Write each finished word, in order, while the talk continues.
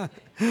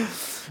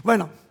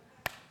Bueno,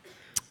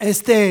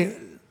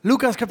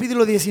 Lucas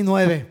capítulo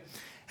 19.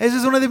 Esa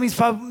es una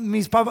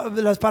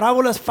de las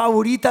parábolas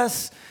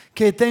favoritas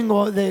que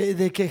tengo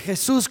de que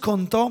Jesús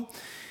contó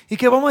y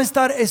que vamos a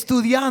estar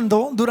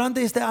estudiando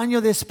durante este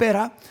año de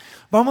espera.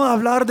 Vamos a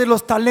hablar de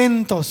los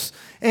talentos.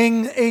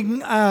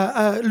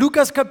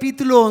 Lucas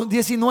capítulo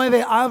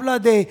 19 habla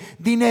de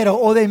dinero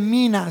o de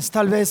minas,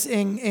 tal vez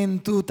en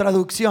tu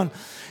traducción.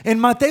 En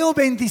Mateo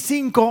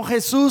 25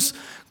 Jesús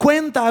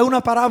cuenta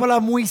una parábola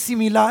muy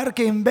similar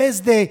que en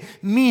vez de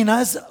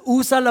minas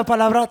usa la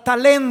palabra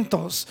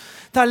talentos.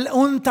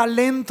 Un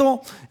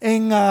talento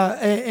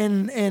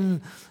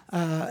en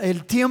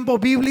el tiempo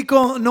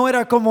bíblico no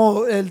era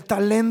como el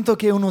talento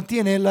que uno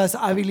tiene, las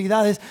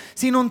habilidades,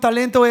 sino un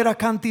talento era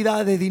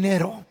cantidad de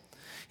dinero.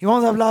 Y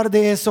vamos a hablar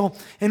de eso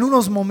en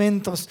unos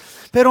momentos.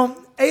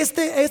 Pero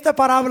esta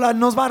parábola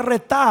nos va a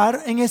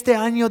retar en este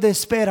año de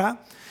espera.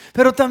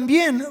 Pero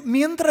también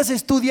mientras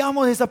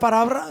estudiamos esta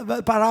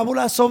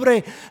parábola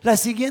sobre las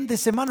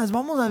siguientes semanas,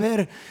 vamos a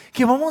ver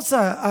que vamos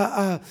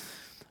a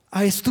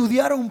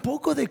estudiar un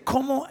poco de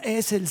cómo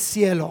es el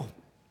cielo.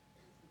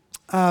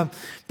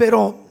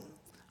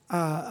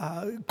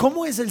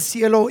 ¿Cómo es el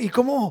cielo y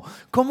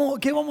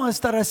qué vamos a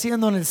estar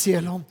haciendo en el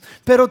cielo?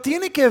 Pero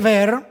tiene que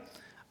ver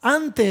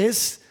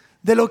antes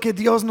de lo que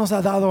Dios nos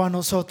ha dado a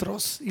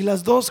nosotros, y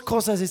las dos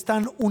cosas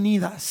están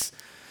unidas.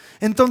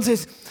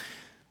 Entonces,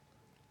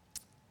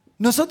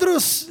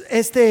 nosotros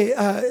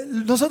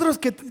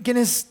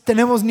quienes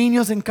tenemos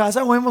niños en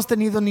casa o hemos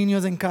tenido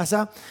niños en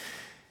casa,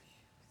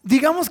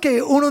 digamos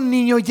que un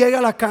niño llega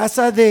a la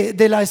casa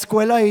de la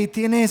escuela y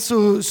tiene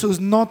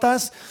sus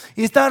notas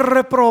y está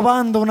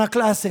reprobando una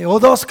clase o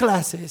dos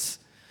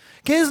clases.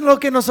 ¿Qué es lo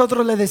que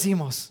nosotros le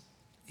decimos?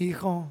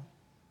 Hijo,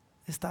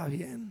 está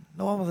bien,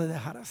 no vamos a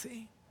dejar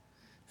así.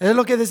 ¿Es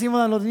lo que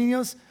decimos a los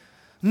niños?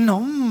 No,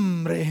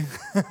 hombre.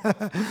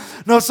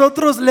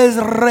 Nosotros les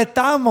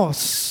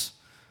retamos.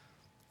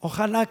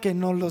 Ojalá que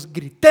no los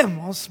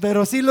gritemos,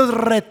 pero sí los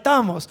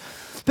retamos.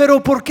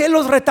 ¿Pero por qué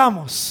los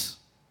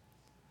retamos?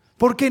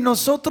 Porque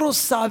nosotros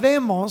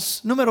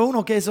sabemos, número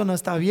uno, que eso no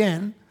está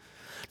bien.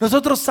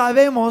 Nosotros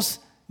sabemos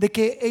de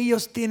que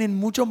ellos tienen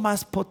mucho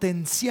más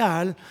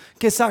potencial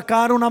que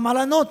sacar una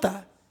mala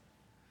nota.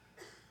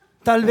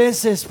 Tal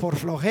vez es por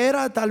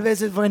flojera, tal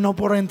vez es no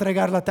por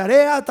entregar la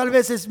tarea, tal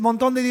vez es un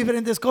montón de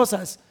diferentes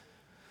cosas.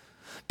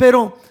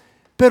 Pero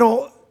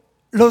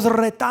los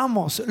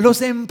retamos,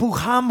 los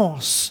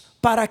empujamos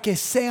para que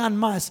sean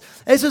más.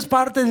 Eso es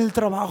parte del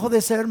trabajo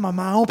de ser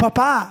mamá o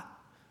papá.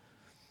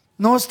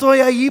 No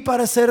estoy ahí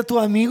para ser tu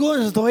amigo,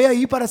 estoy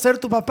ahí para ser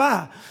tu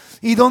papá.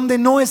 Y donde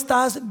no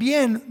estás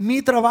bien,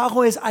 mi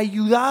trabajo es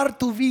ayudar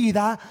tu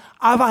vida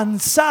a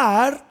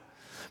avanzar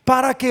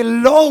para que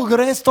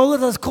logres todas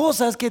las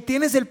cosas que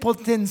tienes el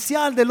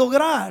potencial de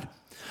lograr.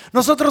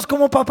 Nosotros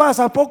como papás,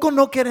 ¿a poco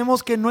no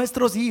queremos que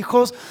nuestros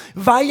hijos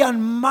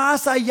vayan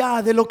más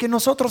allá de lo que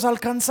nosotros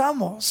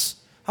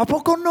alcanzamos? ¿A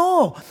poco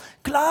no?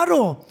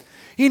 Claro.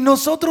 Y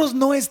nosotros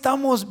no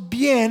estamos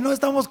bien, no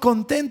estamos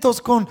contentos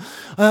con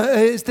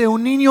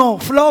un niño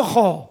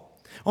flojo,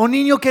 o un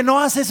niño que no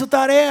hace su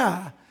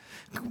tarea.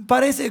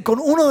 Parece, con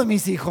uno de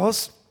mis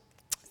hijos,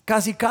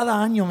 casi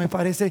cada año me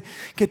parece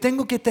que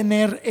tengo que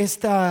tener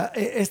esta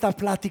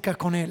plática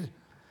con él.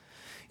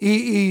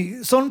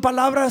 Y son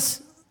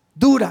palabras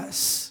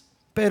duras,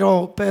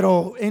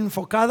 pero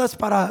enfocadas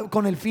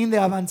con el fin de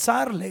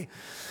avanzarle.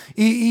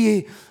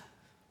 Y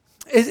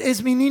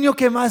es mi niño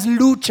que más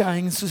lucha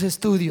en sus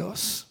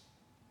estudios.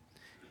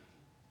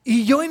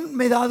 Y yo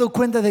me he dado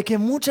cuenta de que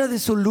mucha de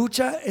su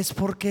lucha es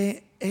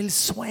porque él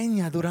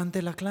sueña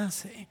durante la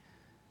clase.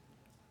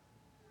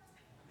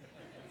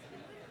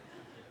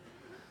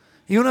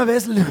 Y una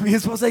vez mi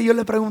esposa y yo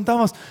le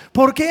preguntamos,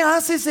 ¿por qué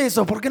haces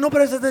eso? ¿Por qué no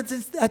prestas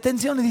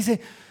atención? Y dice,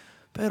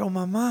 pero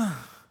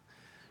mamá,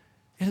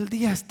 el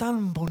día es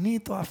tan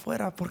bonito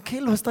afuera, ¿por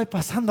qué lo estoy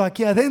pasando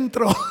aquí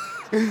adentro?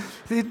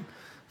 Sí,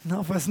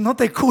 no, pues no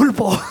te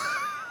culpo.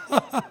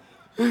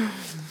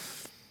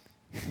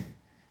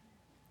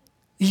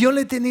 Y yo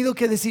le he tenido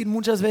que decir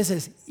muchas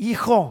veces,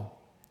 hijo,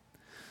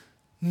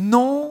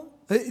 no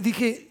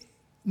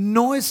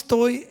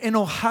estoy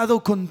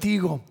enojado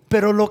contigo,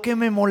 pero lo que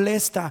me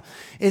molesta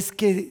es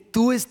que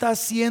tú estás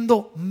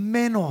siendo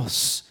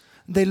menos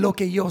de lo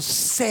que yo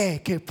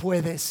sé que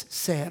puedes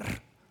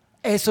ser.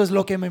 Eso es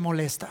lo que me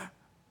molesta.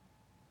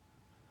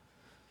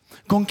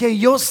 Con que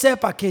yo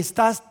sepa que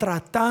estás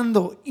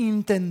tratando,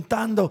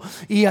 intentando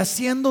y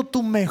haciendo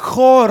tu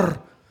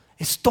mejor,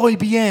 estoy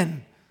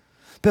bien.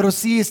 Pero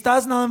si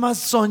estás nada más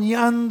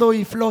soñando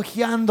y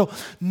flojeando,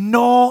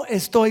 no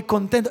estoy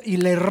contento. Y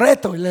le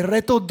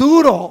reto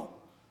duro.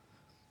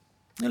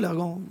 Y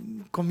luego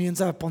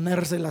comienza a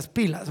ponerse las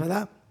pilas,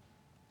 ¿verdad?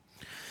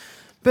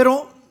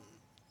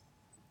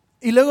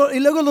 Y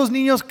luego los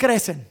niños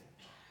crecen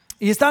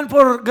y están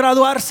por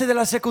graduarse de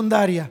la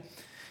secundaria.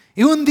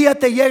 Y un día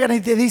te llegan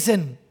y te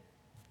dicen,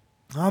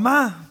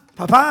 mamá,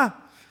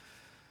 papá,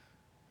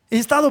 he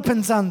estado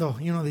pensando.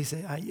 Y uno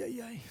dice,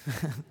 ay.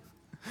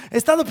 He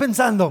estado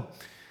pensando,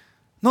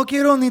 No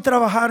quiero ni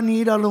trabajar ni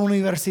ir a la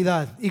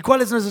universidad. ¿Y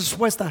cuál es nuestra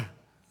respuesta?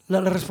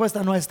 La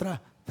respuesta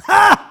nuestra.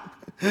 ¡Ja!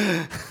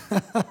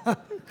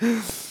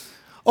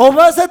 O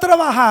vas a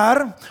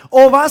trabajar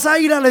o vas a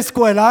ir a la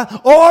escuela,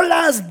 o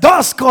las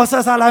dos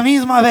cosas a la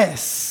misma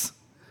vez.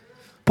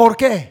 ¿Por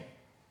qué?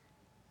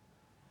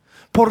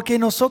 Porque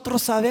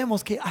nosotros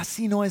sabemos que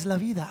así no es la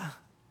vida.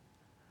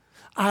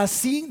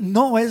 Así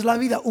no es la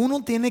vida.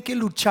 Uno tiene que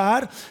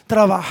luchar,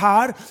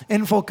 trabajar,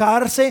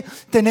 enfocarse,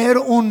 tener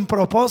un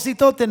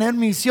propósito, tener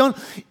misión.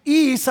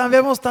 Y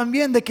sabemos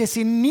también de que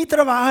si ni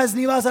trabajas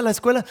ni vas a la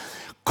escuela,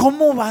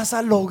 ¿cómo vas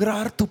a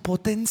lograr tu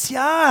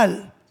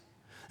potencial?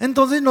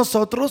 Entonces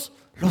nosotros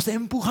los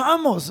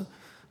empujamos.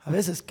 A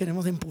veces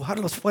queremos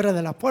empujarlos fuera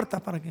de la puerta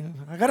para que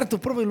agarren tu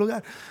propio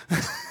lugar.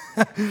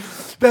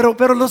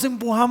 pero los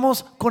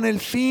empujamos con el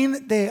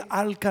fin de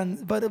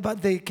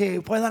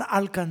que puedan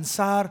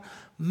alcanzar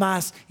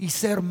más y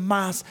ser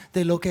más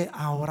de lo que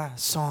ahora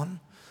son.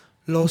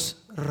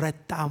 Los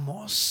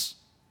retamos.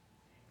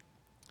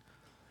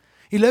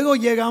 Y luego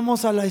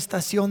llegamos a la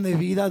estación de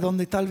vida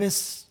donde tal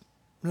vez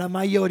la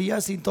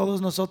mayoría, si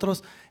todos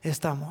nosotros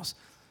estamos.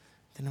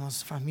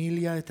 Tenemos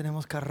familia,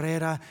 tenemos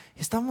carrera,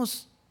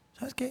 estamos,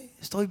 ¿sabes qué?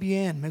 Estoy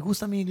bien, me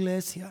gusta mi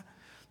iglesia,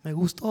 me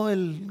gustó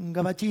el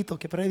gabachito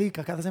que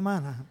predica cada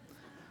semana.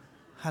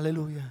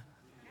 Aleluya.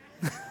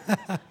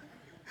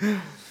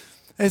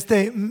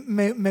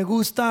 Me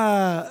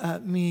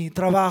gusta mi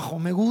trabajo,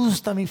 me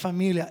gusta mi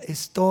familia,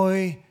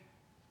 estoy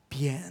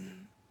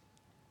bien.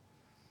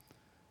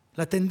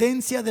 La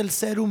tendencia del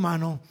ser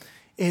humano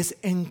es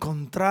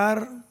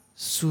encontrar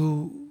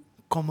su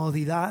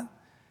comodidad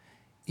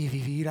y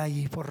vivir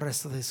allí por el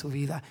resto de su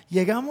vida.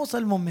 Llegamos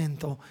al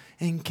momento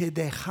en que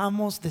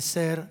dejamos de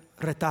ser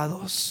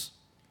retados.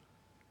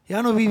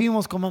 Ya no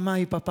vivimos con mamá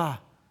y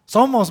papá.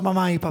 Somos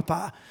mamá y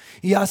papá.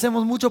 Y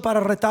hacemos mucho para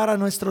retar a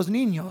nuestros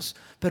niños.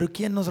 Pero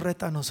 ¿quién nos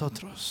reta a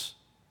nosotros?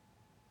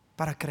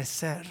 Para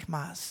crecer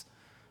más,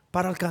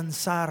 para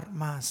alcanzar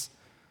más,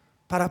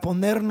 para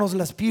ponernos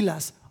las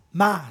pilas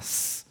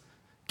más.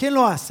 ¿Quién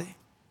lo hace?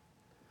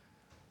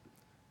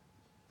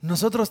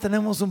 Nosotros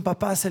tenemos un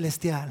papá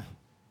celestial.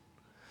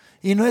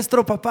 Y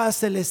nuestro papá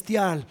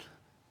celestial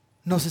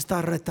nos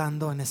está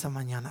retando en esa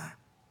mañana.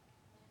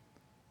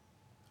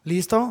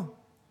 ¿Listo?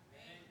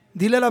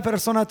 Dile a la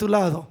persona a tu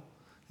lado.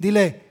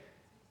 Dile.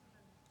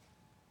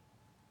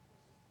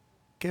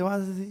 ¿Qué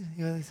vas a decir?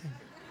 Iba a decir.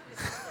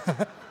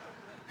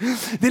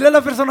 Dile a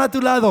la persona a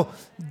tu lado.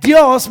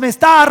 Dios me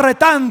está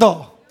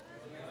retando.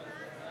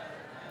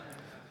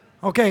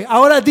 Ok,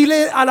 ahora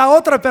dile a la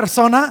otra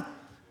persona.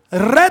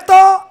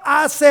 Reto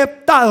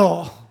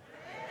aceptado.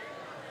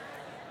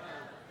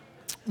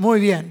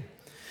 Muy bien.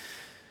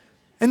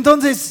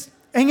 Entonces,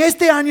 en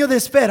este año de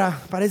espera,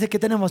 parece que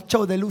tenemos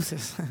show de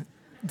luces.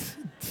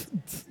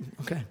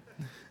 Okay.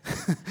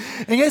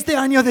 En este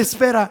año de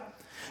espera,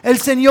 el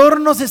Señor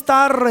nos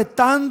está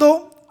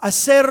retando a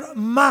ser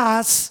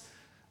más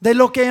de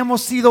lo que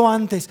hemos sido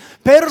antes,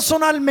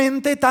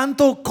 personalmente,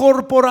 tanto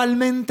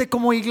corporalmente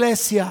como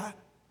iglesia.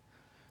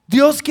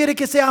 Dios quiere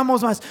que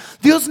seamos más.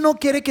 Dios no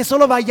quiere que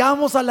solo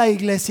vayamos a la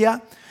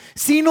iglesia,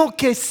 sino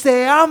que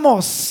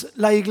seamos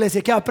la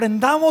iglesia, que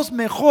aprendamos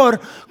mejor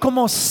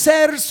cómo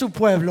ser su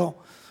pueblo.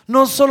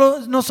 No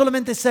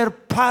solamente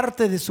ser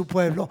parte de su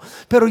pueblo,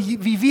 pero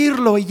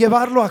vivirlo y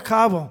llevarlo a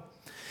cabo.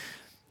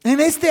 En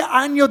este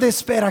año de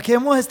espera que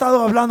hemos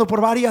estado hablando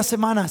por varias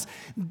semanas,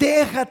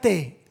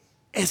 déjate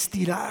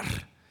estirar,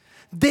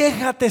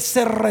 déjate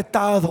ser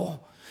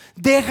retado,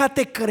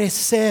 déjate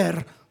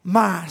crecer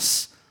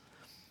más.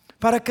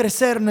 Para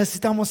crecer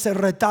necesitamos ser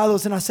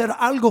retados en hacer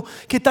algo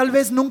que tal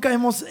vez nunca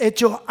hemos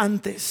hecho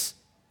antes.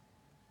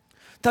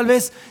 Tal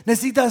vez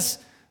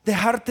necesitas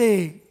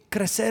dejarte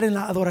crecer en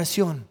la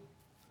adoración.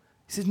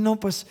 Dices, no,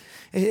 pues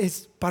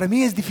para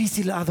mí es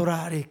difícil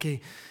adorar,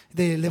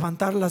 de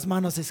levantar las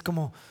manos es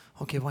como,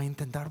 ok, voy a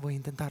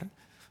intentar.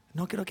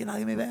 No quiero que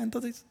nadie me vea,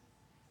 entonces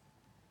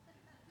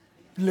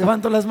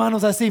levanto las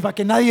manos así para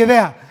que nadie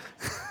vea.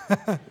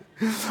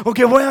 O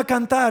que voy a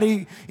cantar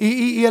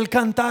y el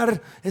cantar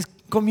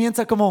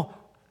comienza como,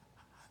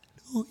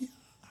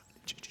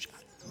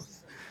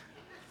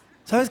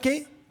 ¿sabes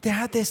qué?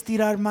 Déjate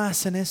estirar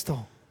más en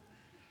esto.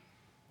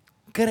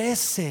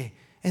 Crece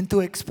en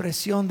tu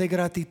expresión de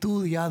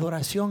gratitud y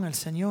adoración al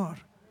Señor.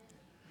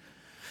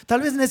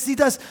 Tal vez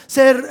necesitas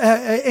ser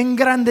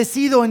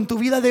engrandecido en tu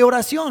vida de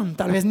oración.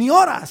 Tal vez ni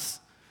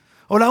oras.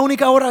 O la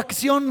única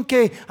oración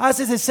que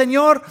haces es,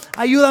 Señor,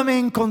 ayúdame a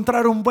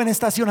encontrar un buen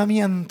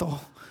estacionamiento.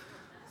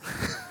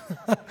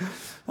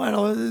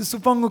 Bueno,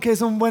 supongo que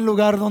es un buen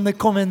lugar donde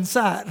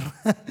comenzar.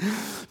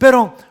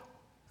 Pero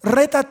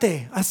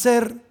rétate a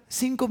hacer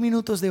 5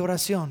 minutos de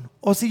oración.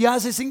 O si ya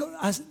haces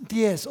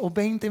 10 o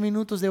 20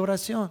 minutos de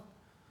oración.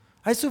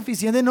 Es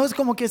suficiente. No es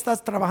como que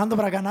estás trabajando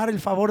para ganar el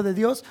favor de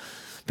Dios.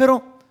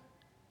 Pero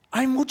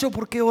hay mucho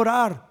por qué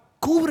orar.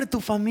 Cubre tu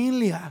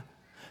familia.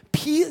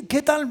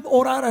 ¿Qué tal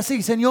orar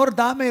así? Señor,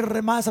 dame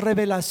más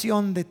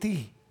revelación de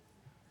ti.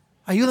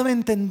 Ayúdame a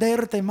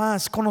entenderte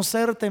más,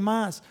 conocerte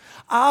más.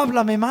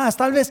 Háblame más.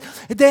 Tal vez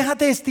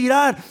déjate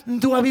estirar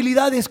tu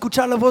habilidad de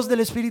escuchar la voz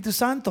del Espíritu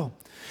Santo.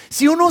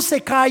 Si uno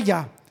se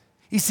calla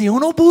y si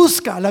uno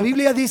busca, la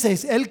Biblia dice,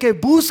 el que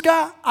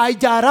busca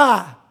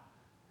hallará.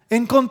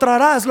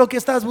 Encontrarás lo que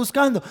estás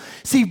buscando.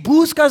 Si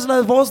buscas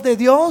la voz de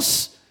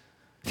Dios,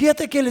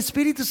 fíjate que el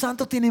Espíritu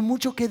Santo tiene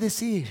mucho que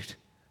decir.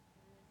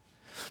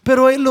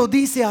 Pero Él lo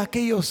dice a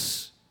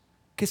aquellos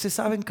que se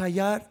saben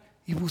callar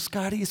y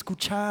buscar y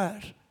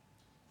escuchar.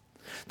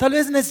 Tal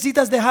vez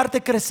necesitas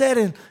dejarte crecer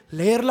en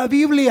leer la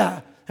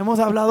Biblia. Hemos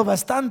hablado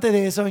bastante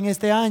de eso en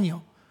este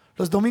año.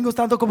 Los domingos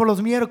tanto como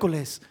los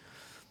miércoles.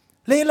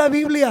 Lee la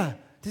Biblia.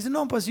 Dice,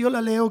 no, pues yo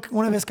la leo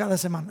una vez cada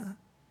semana.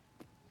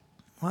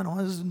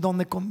 Bueno, es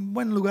un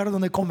buen lugar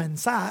donde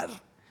comenzar.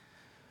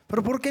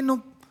 Pero ¿por qué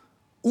no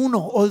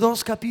 1 o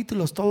 2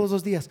 capítulos todos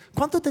los días?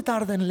 ¿Cuánto te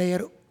tarda en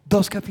leer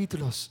 2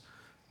 capítulos?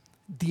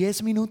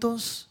 ¿10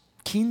 minutos?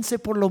 ¿15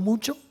 por lo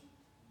mucho?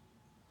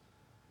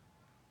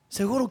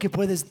 Seguro que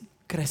puedes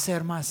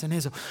crecer más en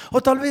eso. O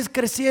tal vez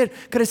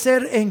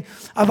crecer en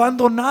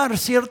abandonar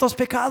ciertos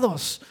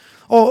pecados.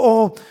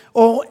 O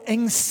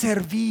en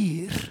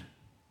servir.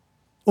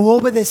 O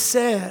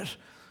obedecer.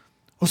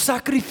 O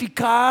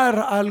sacrificar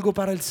algo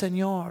para el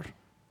Señor.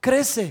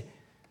 Crece.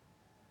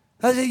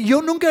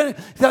 Yo nunca,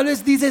 tal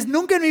vez dices,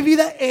 nunca en mi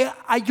vida he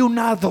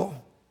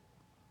ayunado.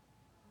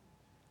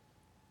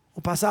 O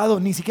pasado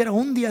ni siquiera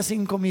un día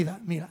sin comida.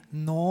 Mira,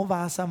 no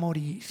vas a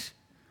morir.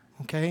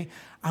 ¿Ok?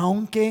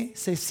 Aunque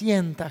se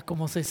sienta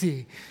como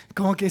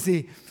que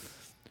sí.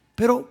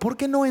 Pero ¿por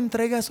qué no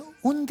entregas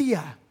un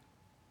día?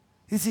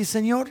 Dices,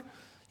 Señor,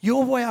 yo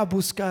voy a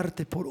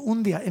buscarte por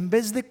un día. En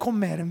vez de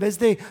comer, en vez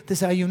de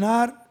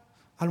desayunar,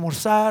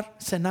 almorzar,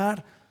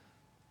 cenar,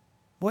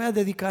 voy a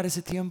dedicar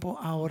ese tiempo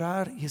a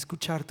orar y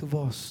escuchar tu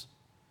voz.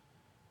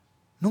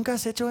 ¿Nunca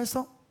has hecho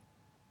eso?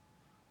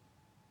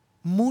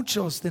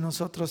 Muchos de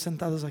nosotros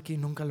sentados aquí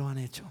nunca lo han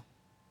hecho.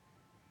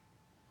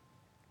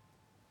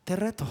 Te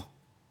reto,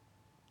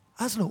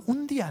 hazlo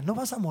un día, no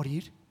vas a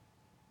morir.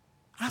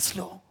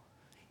 Hazlo,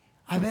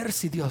 a ver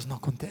si Dios no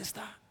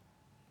contesta.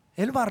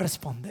 Él va a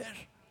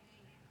responder.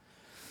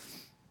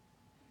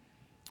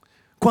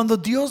 Cuando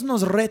Dios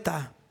nos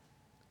reta,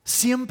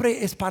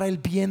 siempre es para el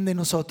bien de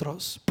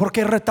nosotros. ¿Por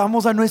qué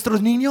retamos a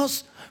nuestros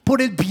niños?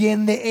 Por el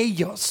bien de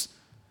ellos.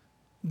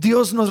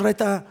 Dios nos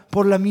reta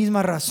por la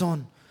misma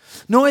razón.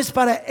 No es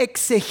para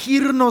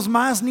exigirnos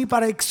más ni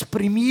para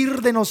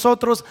exprimir de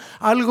nosotros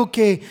algo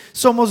que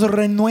somos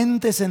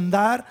renuentes en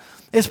dar.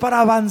 Es para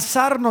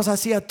avanzarnos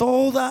hacia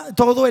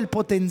todo el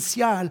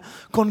potencial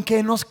con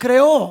que nos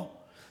creó.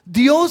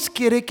 Dios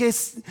quiere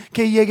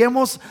que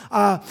lleguemos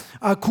a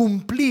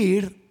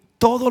cumplir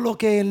todo lo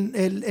que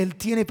Él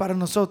tiene para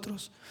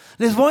nosotros.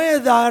 Les voy a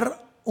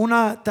dar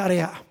una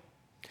tarea.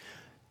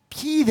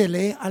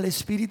 Pídele al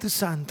Espíritu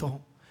Santo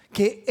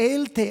que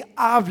Él te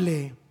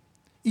hable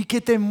y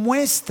que te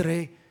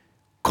muestre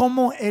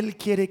cómo Él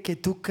quiere que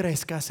tú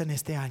crezcas en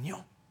este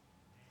año.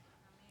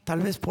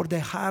 Tal vez por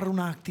dejar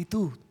una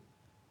actitud.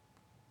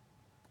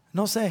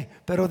 No sé,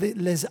 pero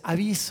les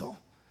aviso,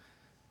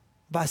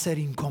 va a ser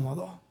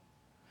incómodo.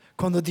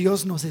 Cuando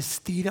Dios nos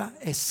estira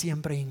es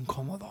siempre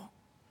incómodo.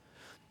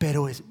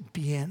 Pero es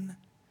bien,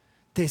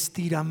 te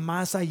estira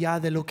más allá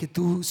de lo que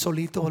tú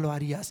solito lo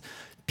harías.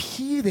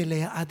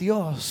 Pídele a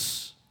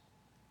Dios,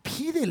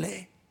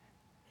 pídele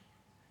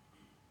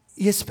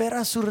y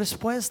espera su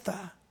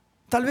respuesta.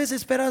 Tal vez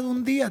esperas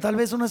un día, tal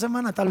vez una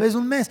semana, tal vez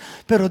un mes,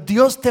 pero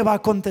Dios te va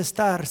a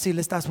contestar si le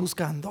estás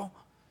buscando.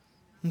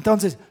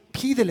 Entonces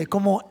pídele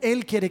como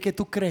Él quiere que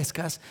tú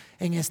crezcas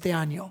en este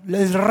año.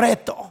 Les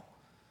reto.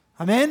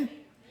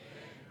 Amén.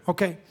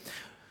 Ok.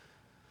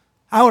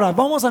 Ahora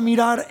vamos a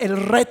mirar el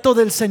reto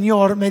del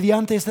Señor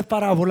mediante esta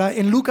parábola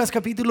en Lucas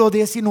capítulo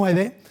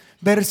 19,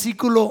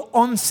 versículo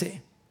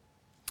 11.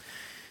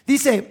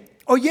 Dice,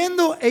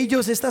 oyendo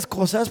ellos estas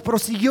cosas,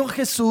 prosiguió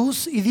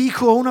Jesús y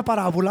dijo una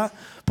parábola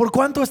por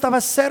cuanto estaba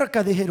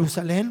cerca de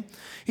Jerusalén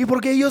y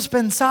porque ellos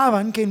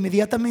pensaban que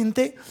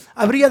inmediatamente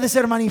habría de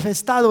ser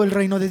manifestado el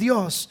reino de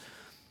Dios.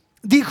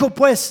 Dijo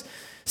pues,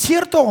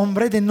 cierto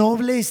hombre de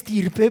noble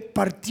estirpe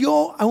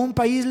partió a un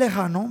país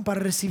lejano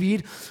para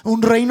recibir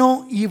un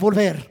reino y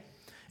volver.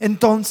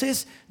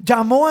 Entonces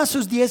llamó a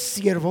sus 10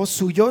 siervos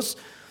suyos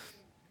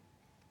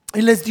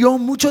y les dio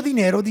mucho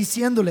dinero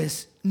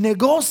diciéndoles,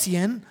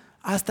 negocien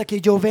hasta que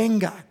yo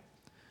venga.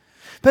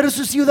 Pero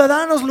sus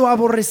ciudadanos lo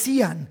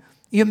aborrecían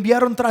y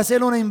enviaron tras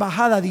él una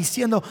embajada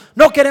diciendo,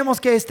 no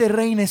queremos que este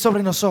reine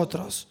sobre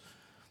nosotros.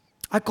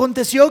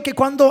 Aconteció que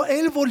cuando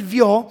él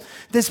volvió,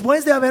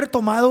 después de haber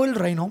tomado el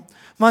reino,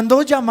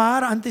 mandó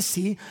llamar ante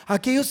sí a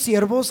aquellos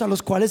siervos a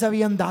los cuales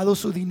habían dado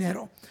su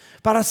dinero,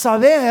 para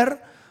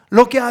saber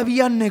lo que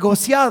habían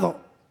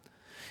negociado.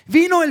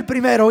 Vino el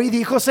primero y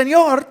dijo,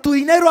 Señor, tu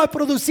dinero ha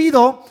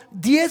producido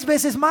 10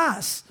 veces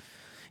más.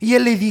 Y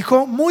él le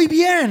dijo, muy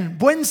bien,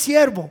 buen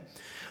siervo,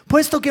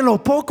 puesto que en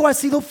lo poco has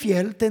sido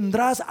fiel,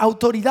 tendrás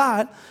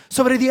autoridad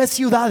sobre 10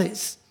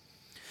 ciudades.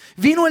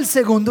 Vino el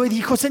segundo y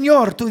dijo,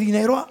 Señor, tu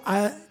dinero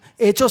ha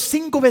hecho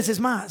 5 veces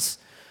más.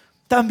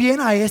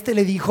 También a este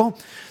le dijo: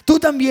 tú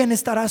también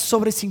estarás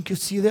sobre 5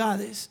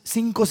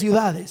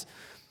 ciudades.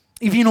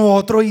 Y vino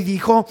otro y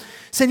dijo: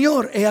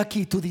 Señor, he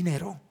aquí tu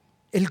dinero,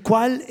 el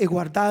cual he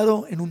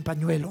guardado en un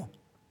pañuelo,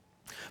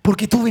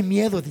 porque tuve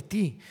miedo de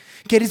ti,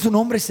 que eres un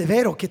hombre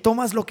severo, que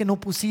tomas lo que no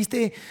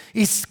pusiste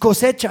y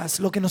cosechas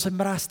lo que no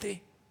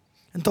sembraste.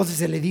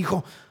 Entonces él le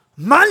dijo: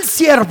 mal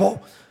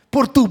siervo,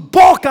 por tu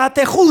boca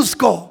te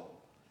juzgo.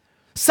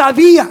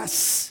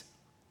 Sabías.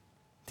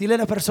 Dile a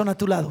la persona a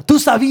tu lado: tú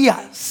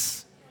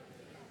sabías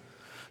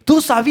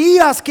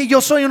que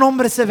yo soy un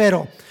hombre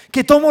severo,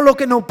 que tomo lo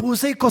que no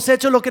puse y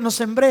cosecho lo que no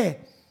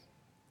sembré.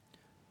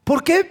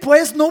 ¿Por qué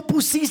pues no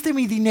pusiste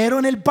mi dinero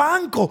en el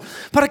banco,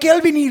 para que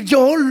al venir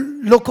yo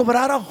lo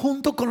cobrara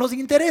junto con los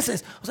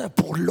intereses? O sea,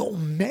 por lo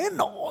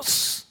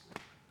menos.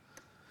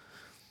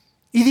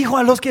 Y dijo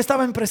a los que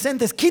estaban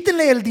presentes: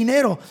 quítenle el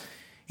dinero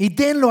y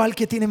denlo al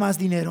que tiene más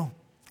dinero.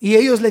 Y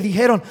ellos le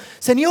dijeron: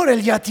 Señor,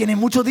 él ya tiene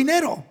mucho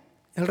dinero.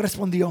 Él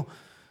respondió: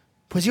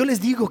 pues yo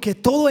les digo que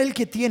todo el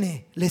que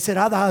tiene le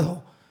será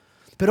dado,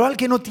 pero al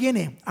que no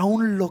tiene,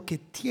 aún lo que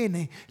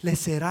tiene le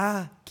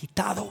será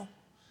quitado.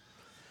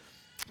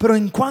 Pero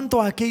en cuanto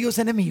a aquellos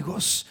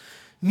enemigos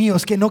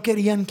míos que no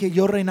querían que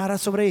yo reinara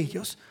sobre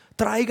ellos,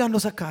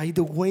 tráiganlos acá y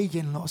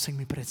degüéllenlos en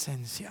mi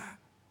presencia.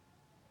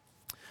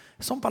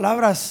 Son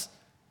palabras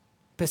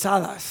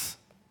pesadas,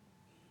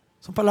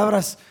 son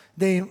palabras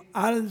de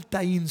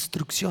alta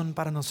instrucción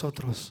para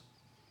nosotros.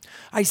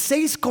 Hay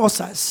 6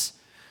 cosas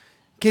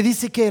que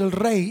dice que el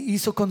rey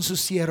hizo con sus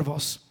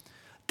siervos.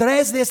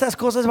 3 de estas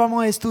cosas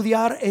vamos a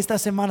estudiar esta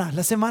semana.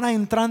 La semana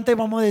entrante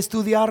vamos a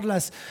estudiar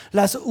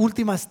las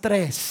últimas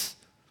 3.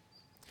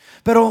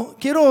 Pero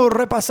quiero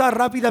repasar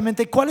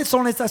rápidamente cuáles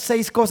son estas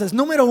 6 cosas.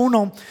 Número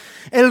 1,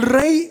 el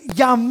rey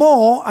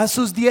llamó a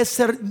sus 10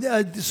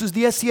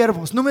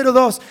 siervos. Número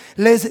 2,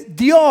 les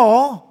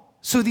dio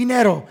su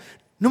dinero.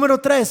 Número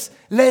 3,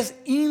 les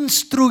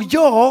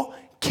instruyó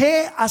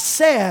qué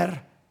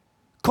hacer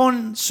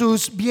con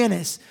sus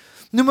bienes.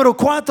 Número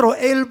 4,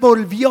 él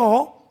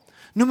volvió.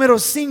 Número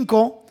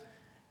 5,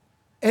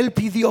 él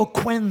pidió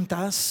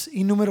cuentas.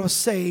 Y número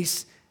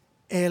 6,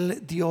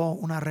 él dio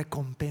una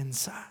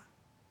recompensa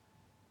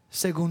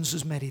según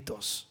sus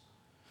méritos.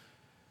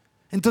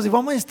 Entonces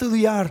vamos a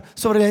estudiar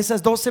sobre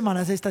esas 2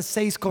 semanas estas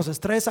 6 cosas,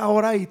 3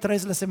 ahora y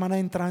 3 la semana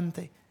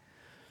entrante.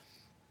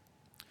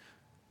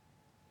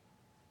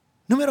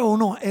 Número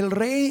 1, el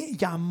rey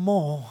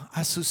llamó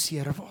a sus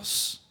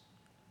siervos.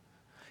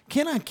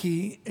 ¿Quién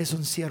aquí es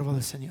un siervo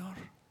del Señor?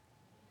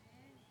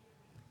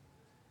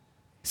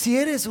 Si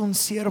eres un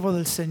siervo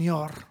del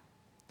Señor,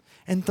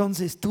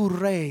 entonces tu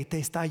rey te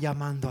está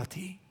llamando a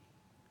ti.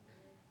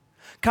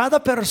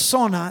 Cada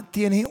persona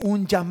tiene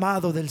un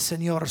llamado del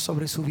Señor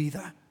sobre su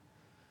vida.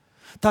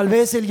 Tal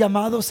vez el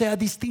llamado sea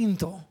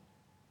distinto,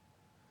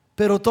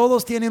 pero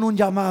todos tienen un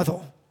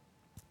llamado.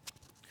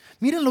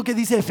 Miren lo que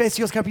dice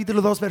Efesios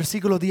capítulo 2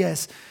 versículo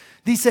 10.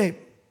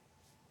 Dice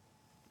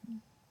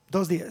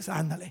 2:10,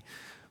 ándale.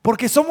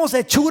 Porque somos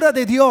hechura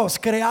de Dios,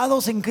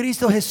 creados en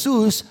Cristo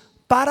Jesús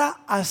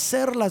para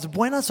hacer las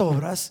buenas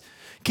obras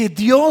que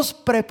Dios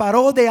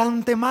preparó de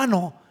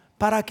antemano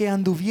para que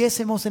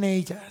anduviésemos en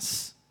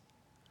ellas.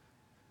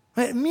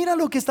 Mira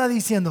lo que está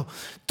diciendo.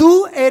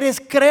 Tú eres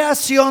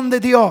creación de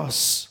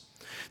Dios.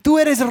 Tú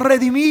eres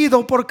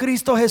redimido por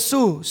Cristo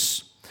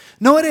Jesús.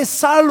 No eres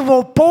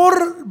salvo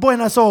por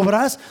buenas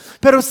obras,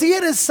 pero sí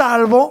eres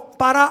salvo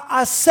para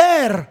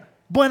hacer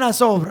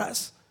buenas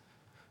obras.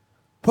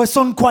 Pues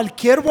son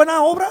cualquier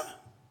buena obra,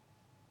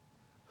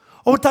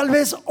 o tal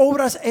vez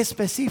obras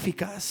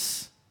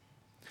específicas.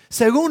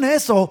 Según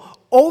eso,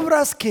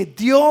 obras que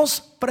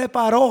Dios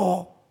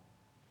preparó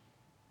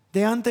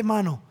de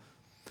antemano.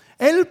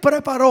 Él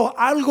preparó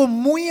algo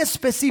muy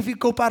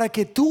específico para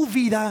que tu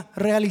vida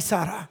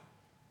realizara.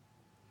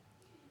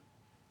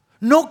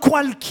 No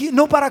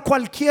para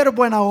cualquier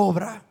buena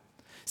obra.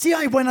 Sí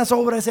hay buenas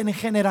obras en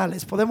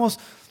generales. Podemos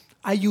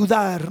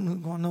ayudar.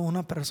 Cuando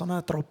una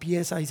persona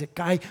tropieza y se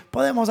cae,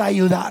 podemos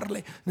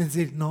ayudarle.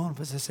 Decir: no,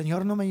 pues el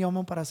Señor no me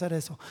llamó para hacer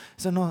eso.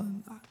 Eso no.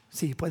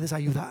 Sí, puedes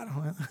ayudar.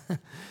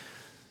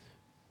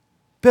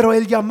 Pero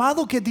el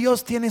llamado que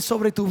Dios tiene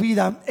sobre tu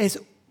vida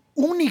es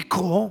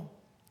único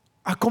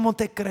a cómo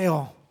te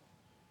creó.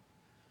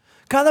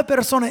 Cada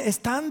persona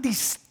es tan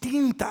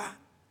distinta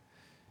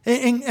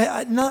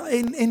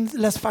en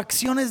las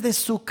facciones de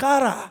su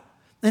cara,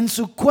 en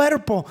su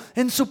cuerpo,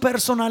 en su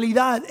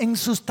personalidad, en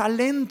sus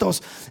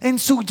talentos, en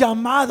su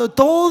llamado.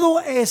 Todo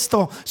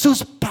esto,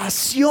 sus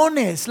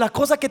pasiones, la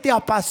cosa que te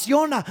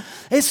apasiona,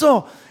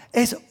 eso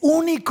es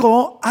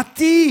único a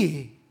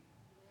ti.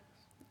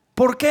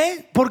 ¿Por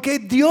qué? Porque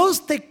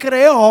Dios te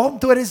creó,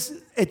 tú eres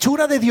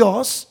hechura de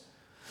Dios,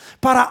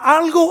 para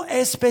algo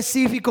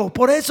específico.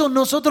 Por eso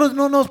nosotros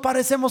no nos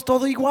parecemos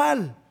todo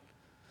igual.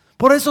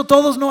 Por eso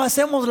todos no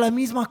hacemos la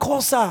misma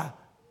cosa.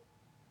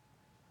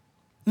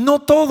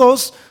 No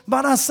todos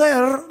van a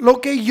hacer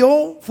lo que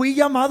yo fui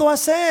llamado a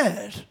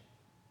hacer.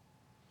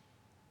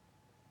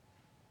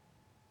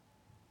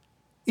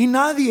 Y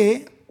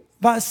nadie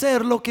va a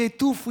ser lo que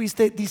tú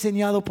fuiste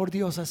diseñado por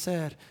Dios a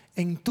hacer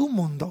en tu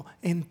mundo,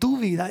 en tu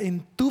vida,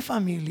 en tu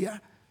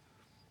familia.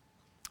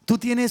 Tú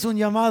tienes un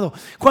llamado.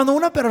 Cuando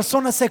una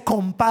persona se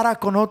compara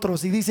con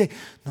otros y dice,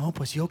 no,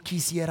 pues yo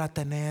quisiera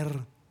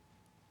tener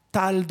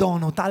tal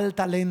don o tal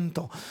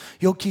talento,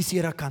 yo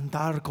quisiera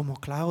cantar como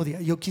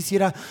Claudia, yo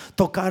quisiera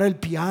tocar el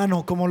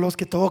piano como los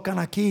que tocan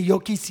aquí, yo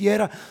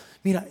quisiera,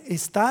 mira,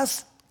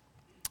 estás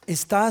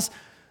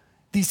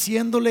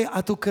diciéndole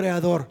a tu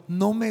creador,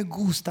 no me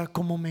gusta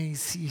como me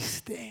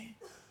hiciste,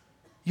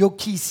 yo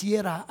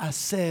quisiera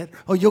hacer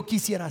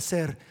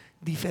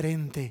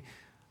diferente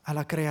a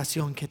la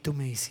creación que tú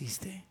me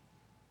hiciste.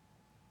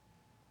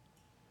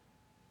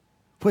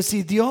 Pues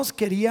si Dios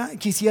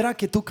quisiera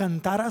que tú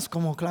cantaras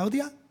como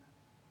Claudia,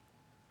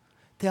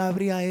 te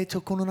habría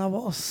hecho con una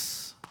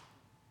voz.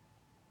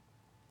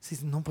 Si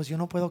no, pues yo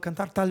no puedo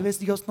cantar. Tal vez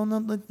Dios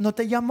no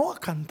te llamó a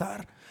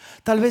cantar.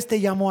 Tal vez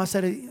te llamó a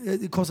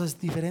hacer cosas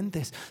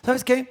diferentes.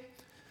 ¿Sabes qué?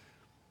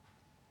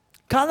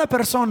 Cada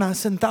persona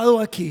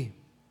sentado aquí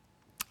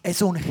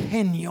es un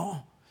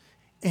genio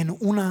en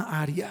una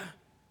área.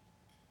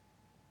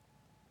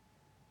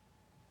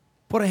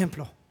 Por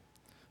ejemplo,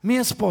 mi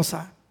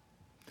esposa,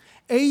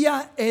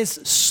 ella es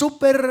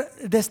súper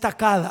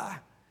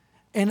destacada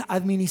en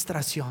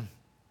administración.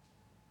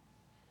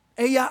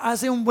 Ella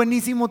hace un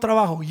buenísimo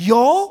trabajo.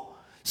 Yo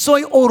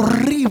soy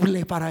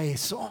horrible para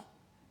eso.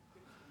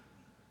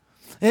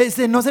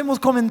 Nos hemos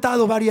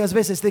comentado varias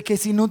veces de que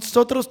si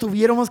nosotros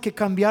tuviéramos que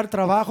cambiar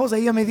trabajos,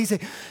 ella me dice,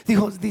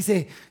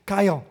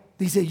 Kyle,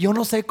 dice, yo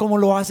no sé cómo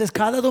lo haces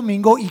cada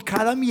domingo y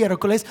cada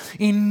miércoles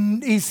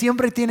y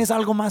siempre tienes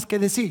algo más que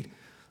decir.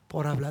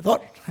 Por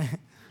hablador.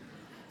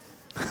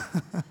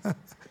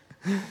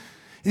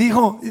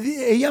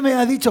 Ella me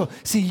ha dicho,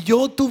 si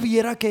yo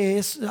tuviera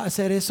que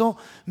hacer eso,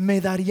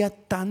 me daría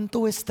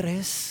tanto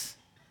estrés.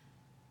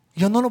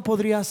 Yo no lo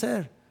podría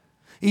hacer.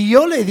 Y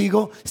yo le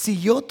digo, si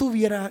yo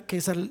tuviera que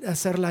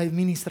hacer la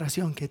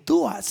administración que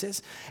tú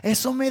haces,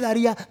 eso me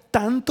daría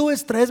tanto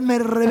estrés, me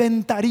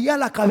reventaría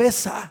la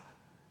cabeza.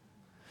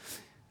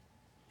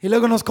 Y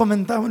luego nos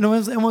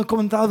hemos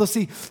comentado,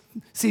 si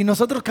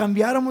nosotros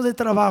cambiáramos de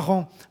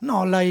trabajo,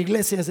 no, la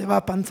iglesia se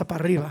va panza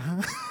para arriba.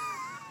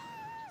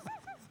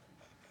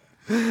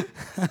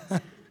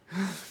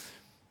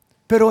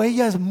 Pero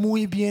ella es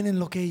muy bien en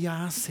lo que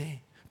ella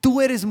hace.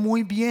 Tú eres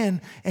muy bien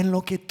en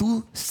lo que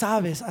tú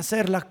sabes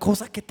hacer, la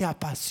cosa que te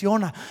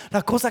apasiona,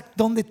 la cosa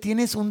donde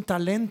tienes un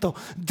talento.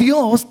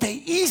 Dios te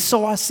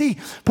hizo así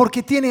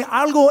porque tiene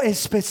algo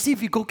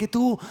específico que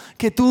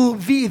tu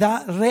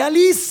vida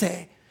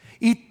realice.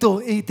 Y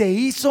te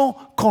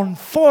hizo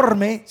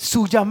conforme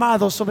su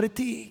llamado sobre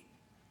ti.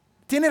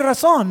 Tiene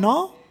razón,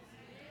 ¿no?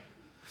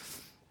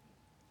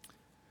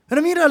 Pero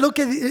mira lo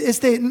que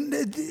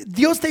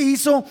Dios te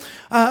hizo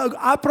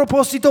a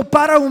propósito,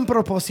 para un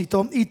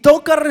propósito, y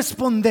toca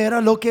responder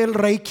a lo que el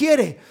rey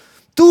quiere.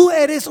 Tú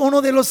eres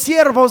uno de los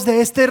siervos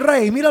de este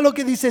rey. Mira lo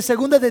que dice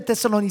 2 de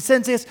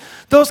Tesalonicenses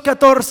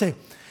 2:14.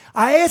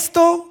 A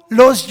esto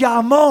los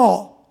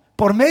llamó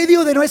por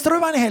medio de nuestro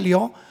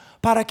evangelio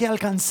para que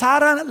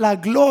alcanzaran la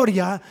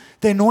gloria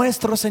de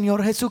nuestro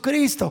Señor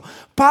Jesucristo.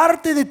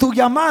 Parte de tu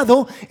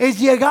llamado es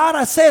llegar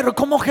a ser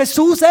como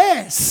Jesús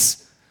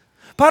es.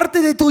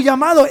 Parte de tu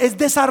llamado es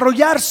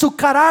desarrollar su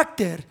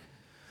carácter.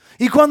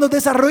 Y cuando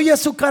desarrollas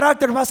su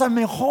carácter vas a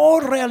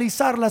mejor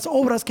realizar las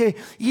obras que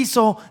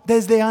hizo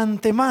desde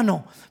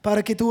antemano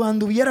para que tú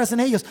anduvieras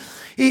en ellos.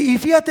 Y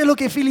fíjate lo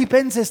que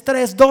Filipenses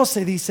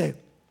 3:12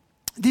 dice.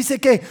 Dice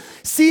que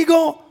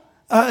sigo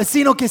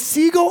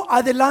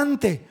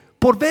adelante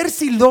por ver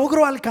si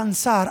logro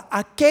alcanzar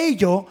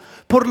aquello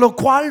por lo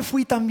cual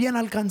fui también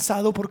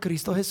alcanzado por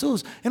Cristo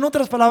Jesús. En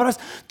otras palabras,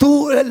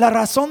 la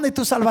razón de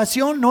tu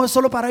salvación no es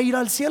solo para ir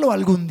al cielo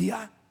algún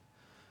día.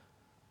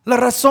 La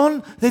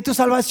razón de tu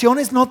salvación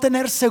es no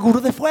tener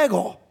seguro de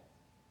fuego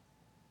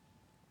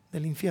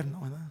del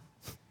infierno, ¿verdad?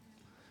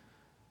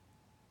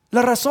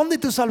 La razón de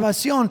tu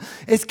salvación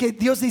es que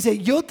Dios dice,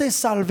 yo te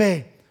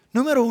salvé,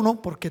 número 1,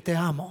 porque te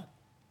amo.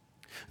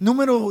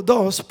 Número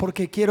 2,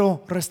 porque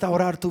quiero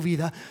restaurar tu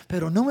vida.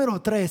 Pero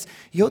número 3,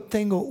 yo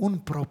tengo un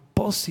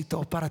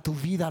propósito para tu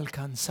vida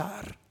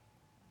alcanzar.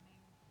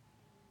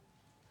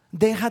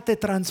 Déjate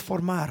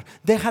transformar,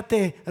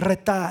 déjate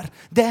retar,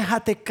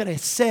 déjate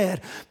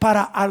crecer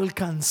para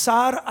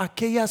alcanzar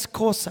aquellas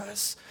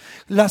cosas,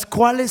 las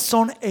cuales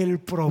son el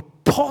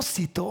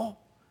propósito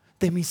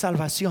de mi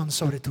salvación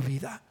sobre tu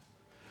vida.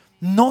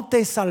 No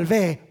te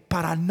salvé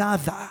para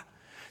nada,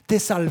 te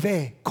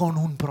salvé con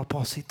un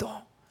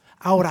propósito.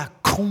 Ahora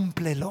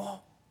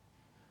cúmplelo.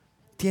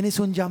 Tienes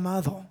un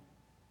llamado.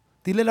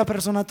 Dile a la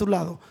persona a tu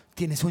lado,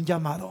 tienes un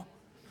llamado.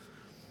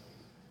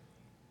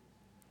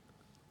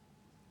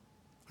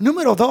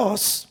 Número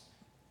 2,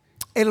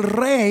 el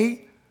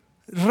rey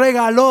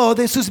regaló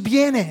de sus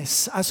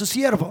bienes a sus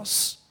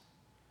siervos.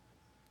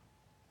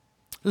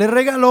 Le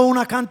regaló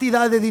una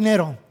cantidad de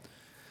dinero.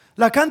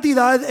 La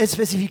cantidad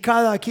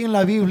especificada aquí en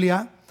la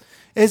Biblia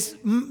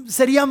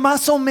sería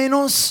más o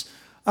menos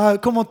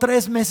como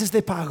 3 meses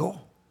de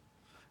pago.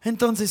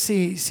 Entonces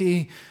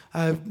si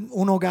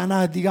uno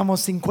gana,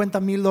 digamos,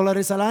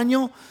 $50,000 al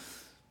año,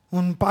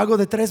 un pago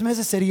de 3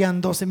 meses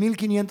serían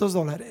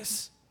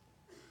 $12,500.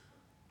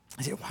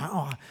 Así,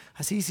 wow,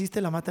 así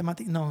hiciste la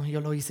matemática. No, yo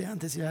lo hice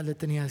antes, ya le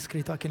tenía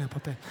escrito aquí en el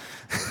papel.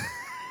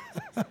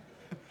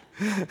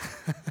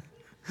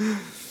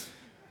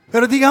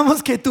 Pero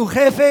digamos que tu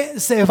jefe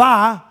se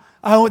va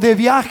de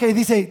viaje y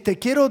dice, te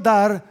quiero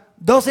dar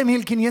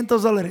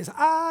 $12,500.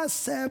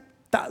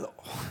 Aceptado.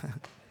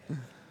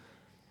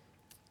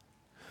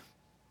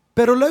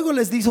 Pero luego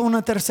les dice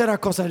una tercera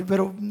cosa,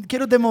 pero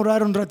quiero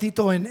demorar un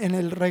ratito en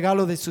el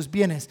regalo de sus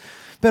bienes.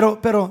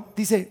 Pero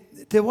dice,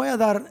 te voy a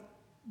dar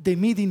de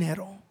mi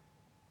dinero.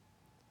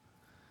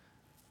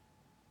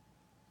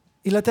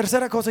 Y la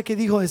tercera cosa que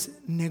dijo es,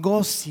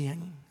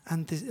 negocien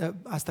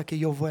hasta que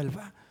yo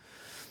vuelva.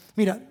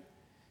 Mira,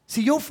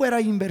 si yo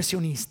fuera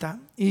inversionista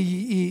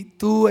y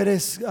tú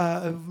eres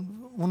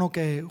uno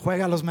que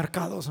juega a los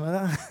mercados,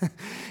 ¿verdad?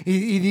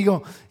 y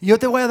digo, yo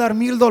te voy a dar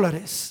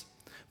 $1,000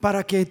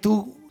 para que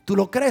tú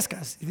lo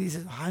crezcas. Y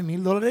dices, ay,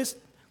 $1,000,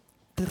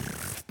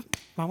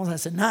 vamos a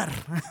cenar.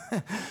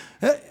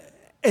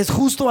 ¿Es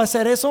justo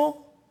hacer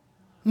eso?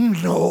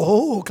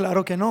 No,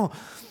 claro que no.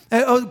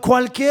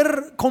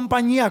 Cualquier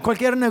compañía,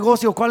 cualquier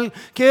negocio,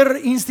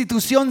 cualquier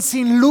institución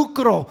sin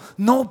lucro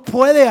no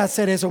puede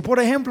hacer eso.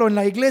 Por ejemplo, en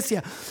la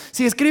iglesia,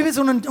 si escribes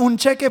un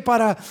cheque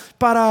para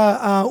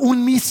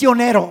un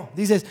misionero,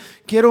 dices,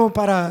 quiero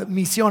para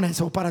misiones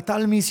o para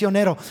tal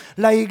misionero,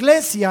 la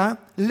iglesia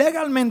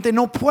legalmente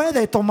no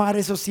puede tomar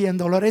esos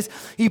 $100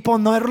 y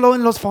ponerlo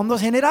en los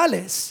fondos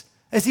generales.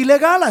 Es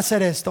ilegal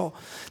hacer esto.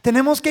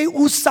 Tenemos que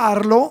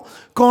usarlo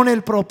con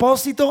el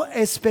propósito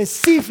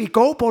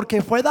específico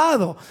porque fue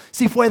dado.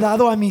 Si fue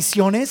dado a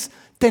misiones,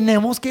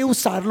 tenemos que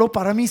usarlo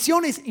para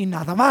misiones y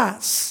nada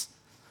más.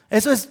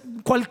 Eso es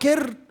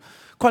cualquier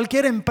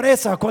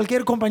empresa,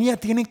 cualquier compañía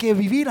tiene que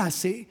vivir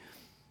así.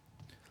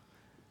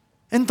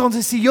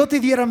 Entonces, si yo te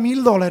diera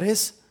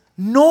 $1,000,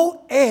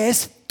 no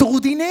es tu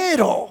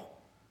dinero,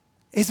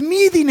 es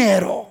mi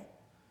dinero.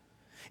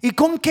 ¿Y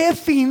con qué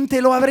fin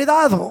te lo habré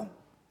dado?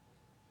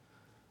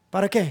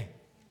 ¿Para qué?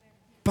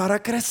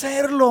 Para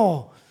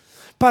crecerlo.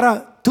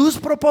 ¿Para tus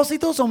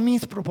propósitos o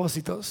mis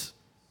propósitos?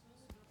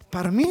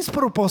 Para mis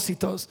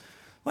propósitos.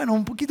 Bueno,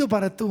 un poquito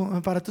para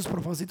tus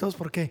propósitos,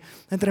 porque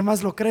entre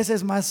más lo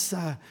creces, más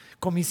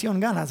comisión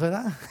ganas,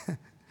 ¿verdad?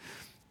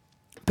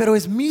 Pero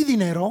es mi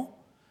dinero,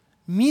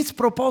 mis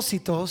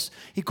propósitos,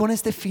 y con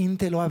este fin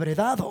te lo habré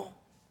dado.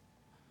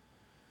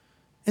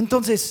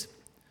 Entonces,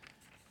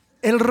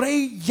 el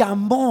rey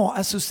llamó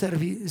a sus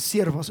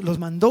siervos, los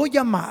mandó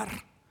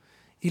llamar.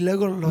 Y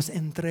luego los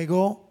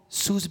entregó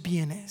sus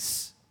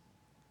bienes.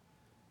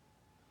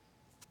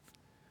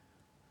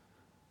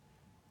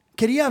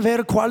 Quería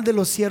ver cuál de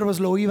los siervos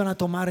lo iban a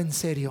tomar en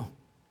serio.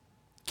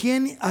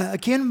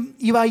 ¿Quién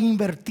iba a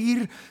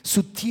invertir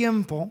su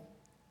tiempo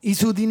y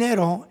su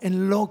dinero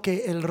en lo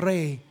que el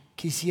rey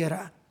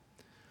quisiera?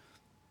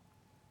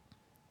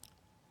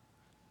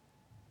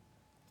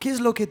 ¿Qué es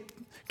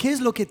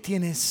lo que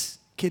tienes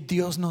que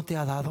Dios no te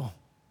ha dado?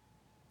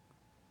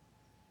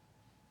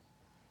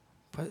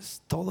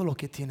 Pues todo lo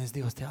que tienes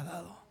Dios te ha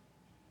dado.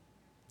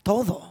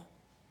 Todo.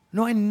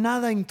 No hay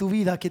nada en tu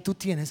vida que tú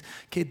tienes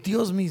que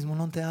Dios mismo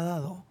no te ha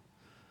dado.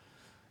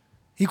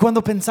 Y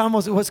cuando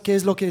pensamos, pues, ¿qué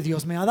es lo que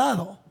Dios me ha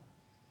dado?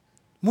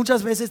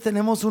 Muchas veces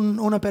tenemos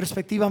una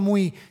perspectiva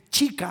muy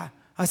chica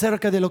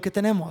acerca de lo que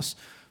tenemos.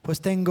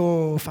 Pues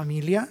tengo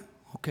familia,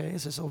 ok,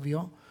 eso es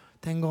obvio.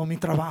 Tengo mi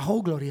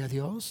trabajo, gloria a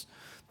Dios.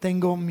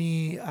 Tengo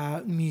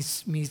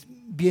mis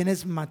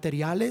bienes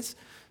materiales,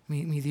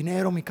 mi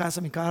dinero, mi casa,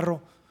 mi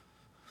carro.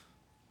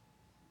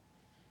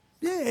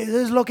 Eso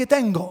es lo que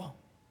tengo.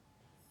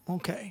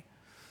 Ok.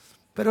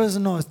 Pero eso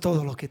no es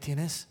todo lo que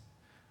tienes.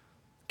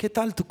 ¿Qué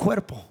tal tu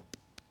cuerpo?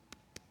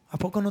 ¿A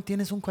poco no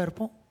tienes un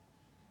cuerpo?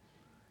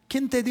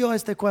 ¿Quién te dio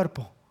este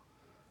cuerpo?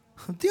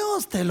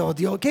 Dios te lo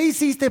dio. ¿Qué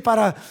hiciste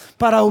para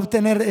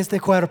obtener este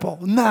cuerpo?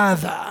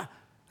 Nada.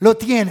 Lo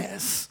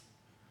tienes.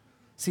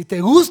 Si te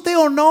guste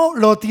o no,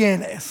 lo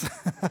tienes.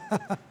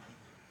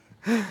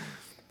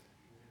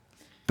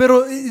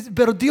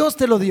 Pero Dios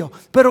te lo dio.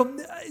 Pero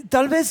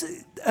tal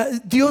vez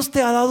Dios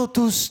te ha dado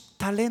tus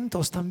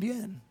talentos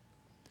también.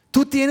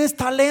 Tú tienes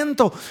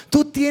talento,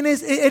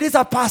 eres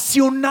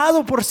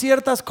apasionado por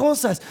ciertas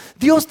cosas.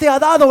 Dios te ha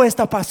dado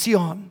esta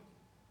pasión.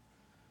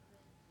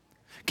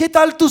 ¿Qué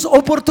tal tus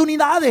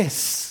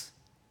oportunidades?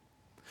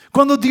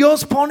 Cuando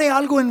Dios pone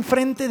algo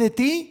enfrente de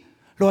ti,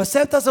 ¿lo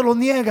aceptas o lo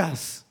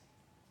niegas?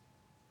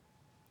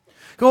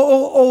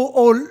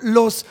 O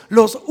los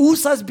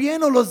usas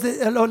bien o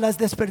las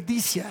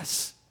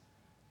desperdicias.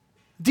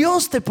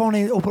 Dios te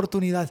pone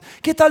oportunidades.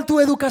 ¿Qué tal tu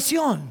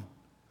educación?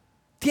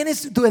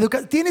 Tienes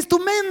tu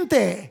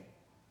mente.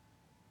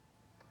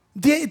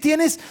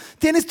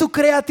 Tienes tu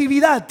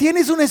creatividad.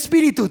 Tienes un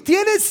espíritu.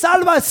 Tienes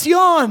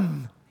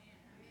salvación.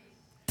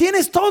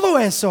 Tienes todo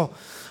eso.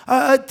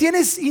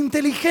 Tienes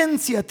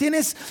inteligencia.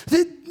 Tienes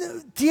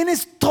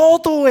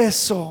todo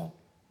eso.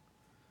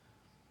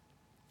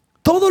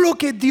 Todo lo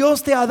que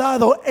Dios te ha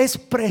dado es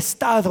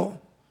prestado.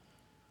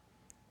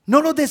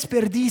 No lo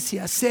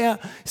desperdicia, sea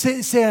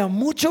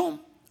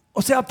mucho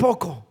o sea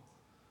poco.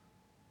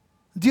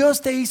 Dios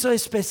te hizo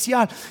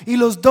especial y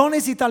los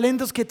dones y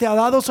talentos que te ha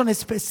dado son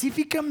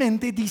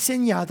específicamente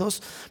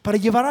diseñados para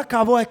llevar a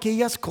cabo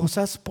aquellas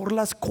cosas por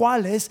las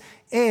cuales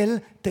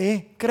Él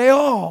te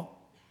creó.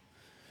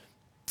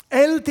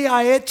 Él te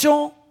ha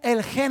hecho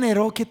el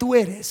género que tú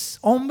eres,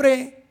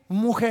 hombre,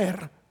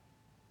 mujer.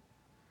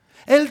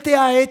 Él te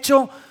ha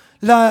hecho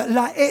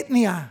la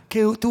etnia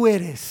que tú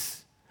eres.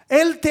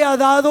 Él te ha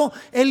dado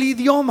el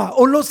idioma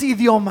o los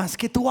idiomas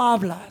que tú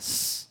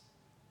hablas.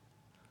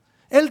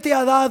 Él te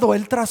ha dado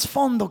el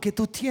trasfondo que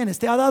tú tienes,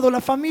 te ha dado la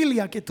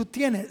familia que tú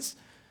tienes.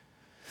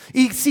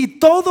 Y si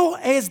todo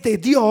es de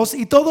Dios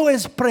y todo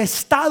es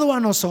prestado a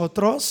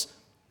nosotros,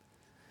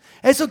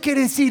 eso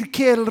quiere decir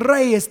que el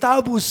rey está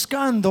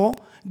buscando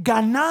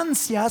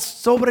ganancias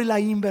sobre la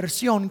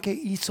inversión que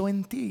hizo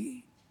en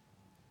ti.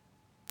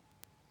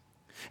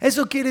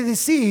 Eso quiere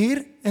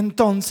decir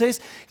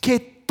entonces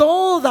que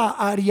toda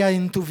área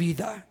en tu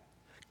vida,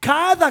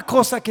 cada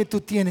cosa que tú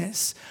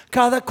tienes,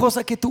 cada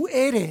cosa que tú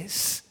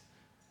eres,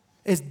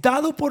 es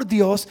dado por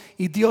Dios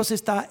y Dios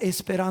está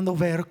esperando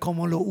ver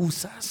cómo lo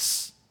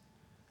usas.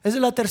 Esa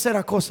es la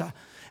tercera cosa.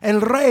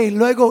 El rey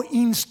luego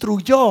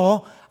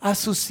instruyó a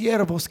sus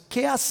siervos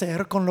qué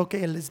hacer con lo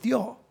que Él les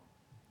dio.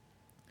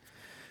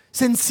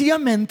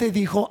 Sencillamente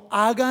dijo: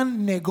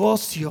 hagan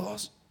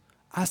negocios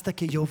hasta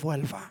que yo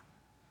vuelva.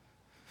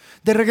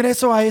 De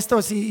regreso a esto,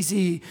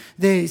 si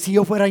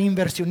yo fuera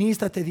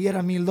inversionista, te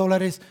diera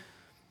 $1,000,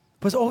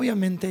 pues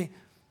obviamente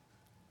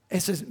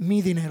eso es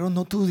mi dinero,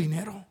 no tu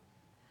dinero.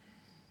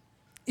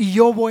 Y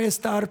yo voy a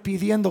estar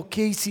pidiendo: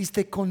 ¿qué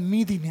hiciste con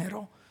mi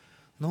dinero?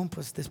 No,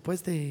 pues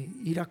después de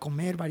ir a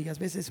comer varias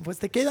veces, pues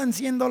te quedan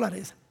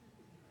 $100.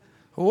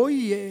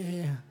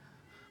 Oye,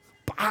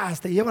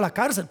 te llevo a la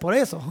cárcel por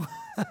eso.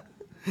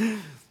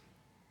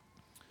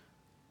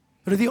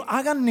 Pero digo,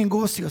 hagan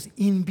negocios,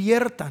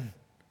 inviertan,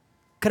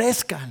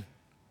 crezcan,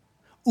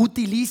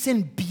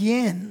 utilicen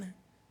bien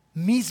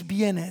mis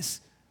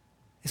bienes.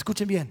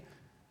 Escuchen bien,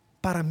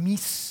 para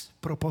mis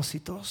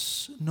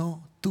propósitos,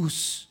 no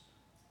tus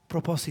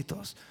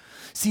propósitos.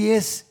 Si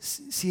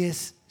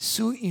es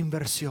su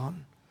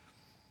inversión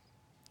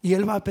y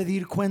Él va a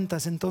pedir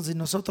cuentas, entonces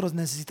nosotros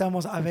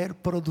necesitamos haber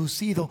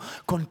producido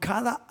con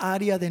cada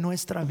área de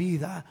nuestra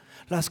vida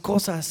las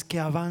cosas que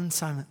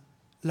avanzan,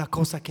 la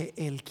cosa que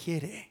Él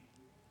quiere,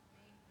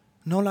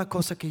 no la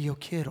cosa que yo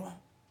quiero.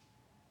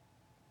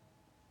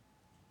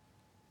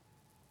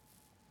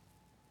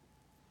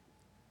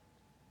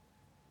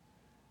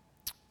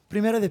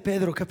 Primera de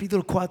Pedro,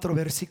 capítulo 4,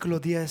 versículo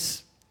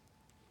 10,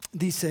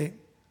 dice: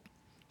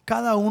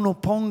 cada uno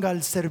ponga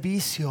al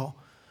servicio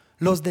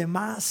de los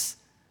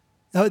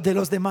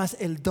demás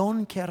el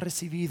don que ha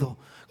recibido,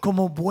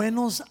 como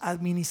buenos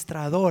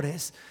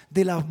administradores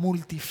de la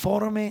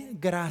multiforme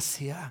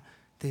gracia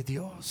de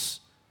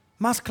Dios.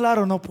 Más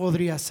claro no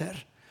podría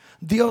ser.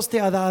 Dios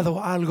te ha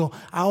dado algo,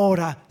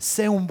 ahora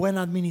sé un buen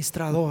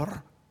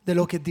administrador de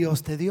lo que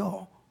Dios te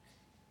dio.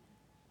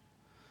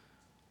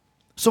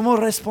 Somos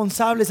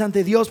responsables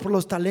ante Dios por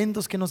los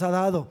talentos que nos ha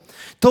dado.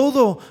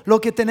 Todo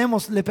lo que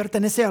tenemos le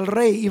pertenece al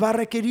rey y va a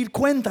requerir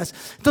cuentas.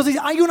 Entonces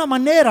hay una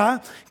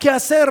manera que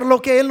hacer lo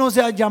que Él nos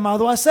ha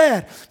llamado a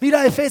hacer.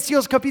 Mira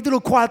Efesios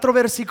capítulo 4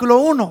 versículo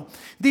 1.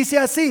 Dice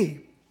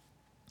así.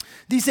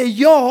 Dice: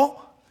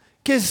 yo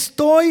que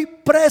estoy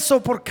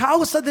preso por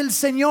causa del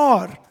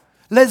Señor,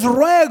 les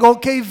ruego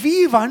que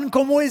vivan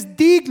como es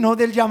digno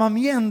del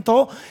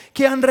llamamiento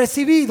que han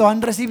recibido.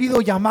 Han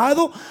recibido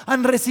llamado,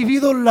 han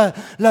recibido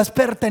las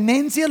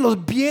pertenencias,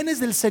 los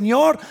bienes del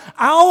Señor.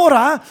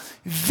 Ahora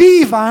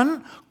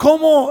vivan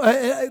como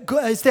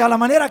a la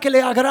manera que le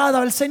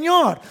agrada al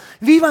Señor.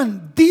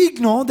 Vivan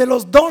digno de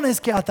los dones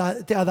que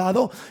te ha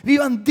dado.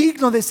 Vivan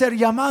digno de ser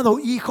llamado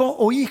hijo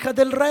o hija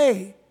del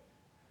Rey.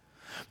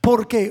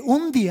 Porque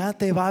un día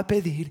te va a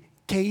pedir: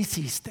 ¿qué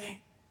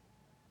hiciste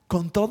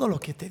con todo lo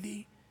que te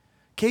di?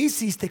 ¿Qué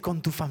hiciste con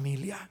tu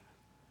familia?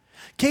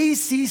 ¿Qué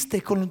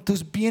hiciste con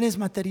tus bienes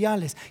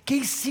materiales? ¿Qué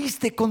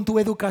hiciste con tu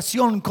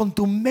educación, con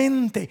tu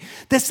mente?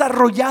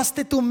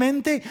 ¿Desarrollaste tu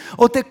mente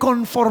o te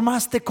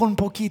conformaste con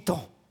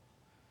poquito?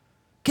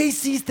 ¿Qué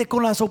hiciste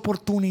con las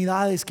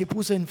oportunidades que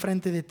puse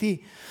enfrente de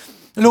ti?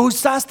 ¿Lo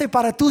usaste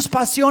para tus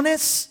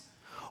pasiones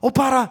o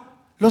para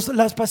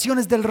las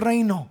pasiones del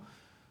reino?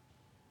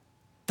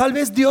 Tal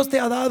vez Dios te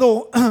ha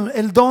dado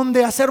el don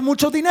de hacer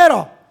mucho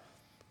dinero.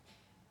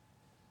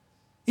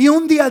 Y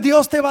un día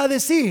Dios te va a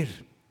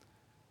decir: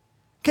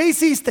 ¿qué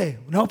hiciste?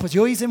 No, pues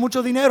yo hice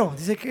mucho dinero.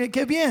 Dice: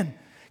 qué bien.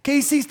 ¿Qué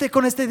hiciste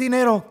con este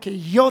dinero que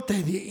yo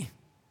te di?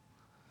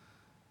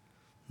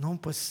 No,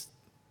 pues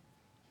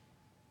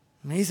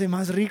me hice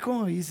más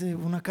rico, hice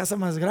una casa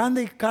más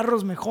grande,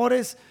 carros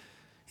mejores.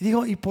 Y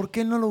digo: ¿y por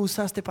qué no lo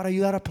usaste para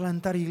ayudar a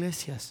plantar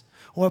iglesias?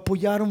 O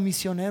apoyar a un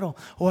misionero,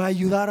 o a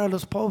ayudar a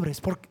los pobres.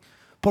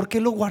 ¿Por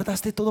qué lo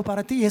guardaste todo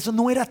para ti? Eso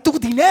no era tu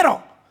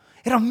dinero.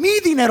 Era mi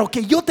dinero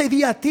que yo te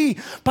di a ti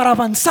para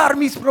avanzar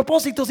mis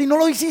propósitos y no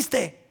lo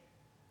hiciste.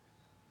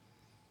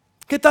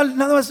 ¿Qué tal?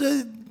 Nada más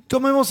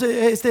Tomemos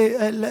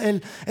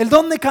el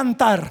don de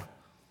cantar.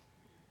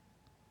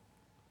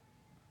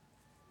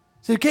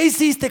 ¿Qué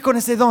hiciste con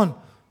ese don?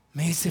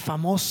 Me hice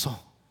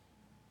famoso.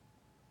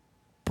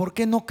 ¿Por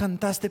qué no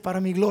cantaste para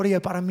mi gloria y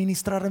para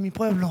ministrar a mi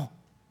pueblo?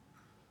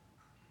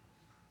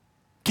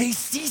 ¿Qué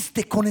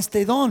hiciste con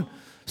este don?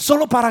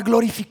 Solo para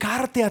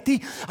glorificarte a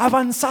ti.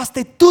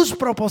 Avanzaste tus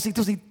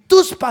propósitos y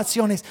tus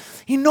pasiones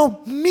y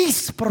no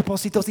mis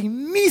propósitos y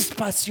mis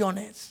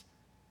pasiones.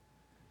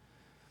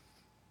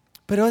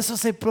 Pero eso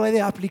se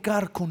puede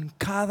aplicar con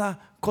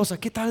cada cosa.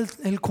 ¿Qué tal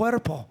el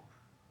cuerpo?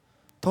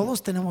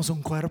 Todos tenemos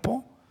un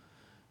cuerpo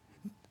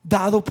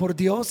dado por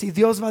Dios y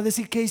Dios va a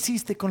decir: ¿qué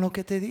hiciste con lo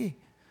que te di?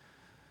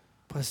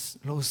 Pues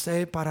lo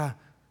usé para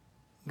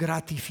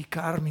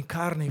gratificar mi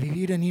carne,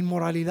 vivir en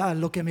inmoralidad,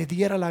 lo que me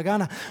diera la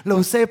gana. Lo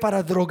usé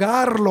para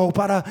drogarlo,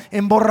 para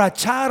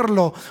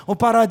emborracharlo o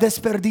para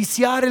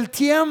desperdiciar el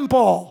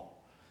tiempo.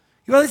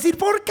 Y va a decir: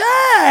 ¿por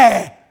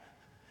qué?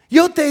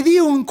 Yo te di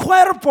un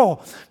cuerpo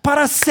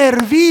para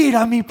servir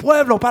a mi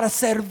pueblo, para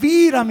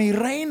servir a mi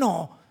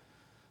reino.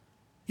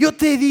 Yo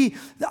te di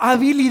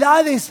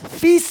habilidades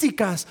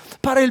físicas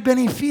para el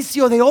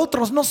beneficio de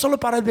otros, no solo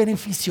para el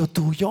beneficio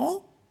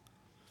tuyo.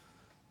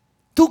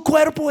 Tu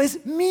cuerpo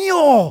es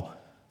mío,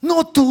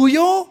 no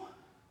tuyo.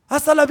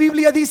 Hasta la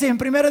Biblia dice en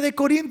 1 de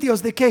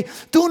Corintios de que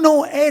tú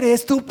no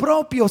eres tu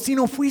propio,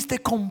 sino fuiste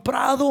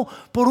comprado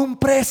por un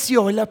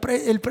precio.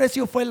 El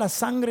precio fue la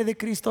sangre de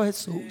Cristo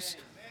Jesús.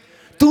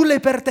 Tú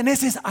le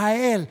perteneces a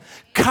Él.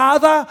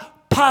 Cada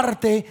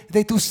parte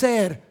de tu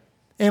ser,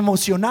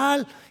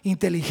 emocional,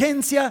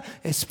 inteligencia,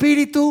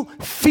 espíritu,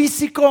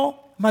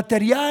 físico,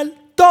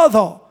 material,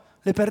 todo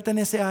le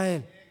pertenece a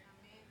Él.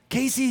 ¿Qué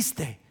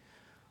hiciste?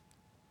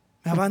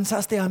 ¿Me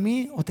avanzaste a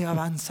mí o te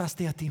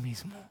avanzaste a ti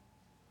mismo?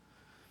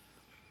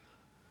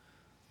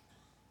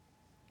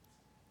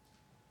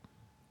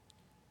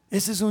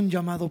 Ese es un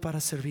llamado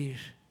para servir.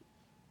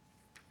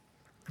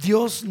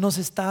 Dios nos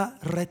está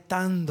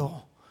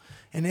retando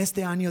en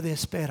este año de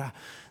espera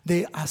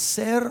de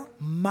hacer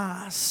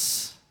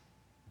más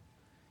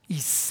y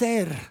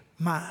ser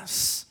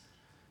más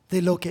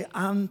de lo que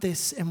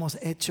antes hemos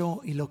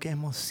hecho y lo que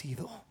hemos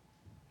sido.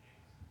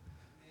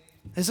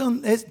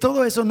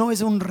 Todo eso no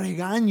es un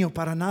regaño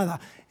para nada,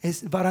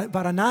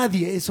 para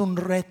nadie, es un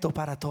reto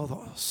para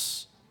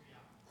todos.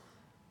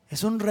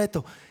 Es un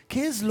reto.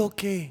 ¿Qué es lo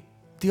que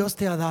Dios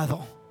te ha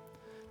dado?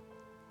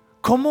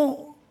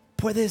 ¿Cómo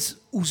puedes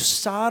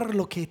usar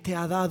lo que te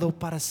ha dado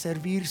para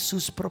servir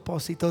sus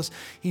propósitos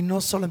y no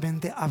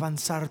solamente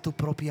avanzar tu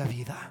propia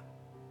vida?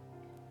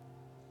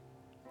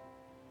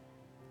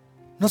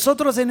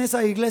 Nosotros en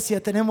esa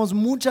iglesia tenemos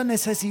mucha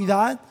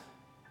necesidad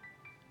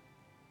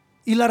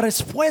y la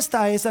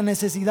respuesta a esa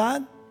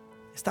necesidad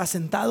está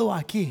sentado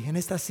aquí en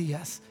estas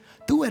sillas.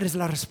 Tú eres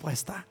la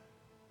respuesta.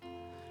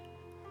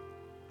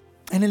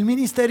 En el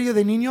ministerio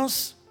de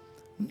niños,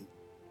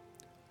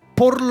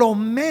 por lo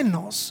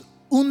menos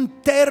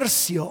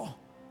 1/3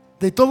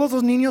 de todos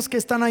los niños que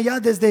están allá,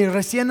 desde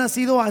recién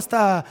nacido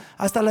hasta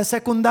la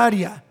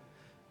secundaria,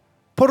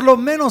 por lo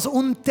menos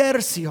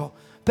 1/3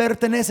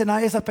 pertenecen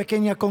a esa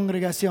pequeña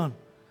congregación,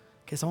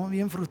 que somos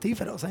bien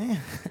fructíferos,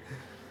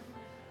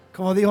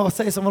 Como dijo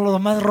José, somos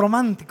los más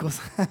románticos.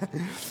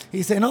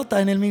 Y se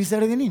nota en el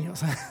ministerio de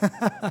niños.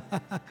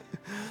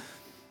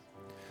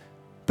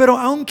 Pero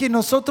aunque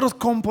nosotros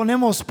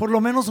componemos por lo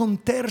menos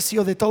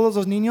 1/3 de todos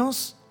los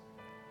niños,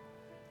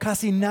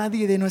 casi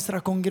nadie de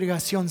nuestra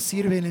congregación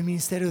sirve en el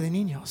ministerio de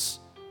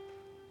niños.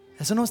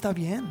 Eso no está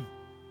bien.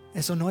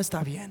 Eso no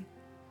está bien.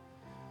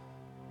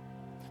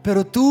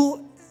 Pero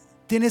tú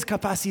tienes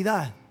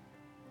capacidad.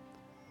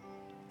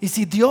 Y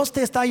si Dios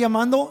te está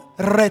llamando,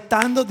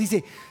 retando,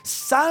 dice: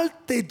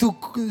 salte tu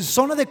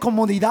zona de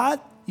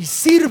comodidad y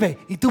sirve.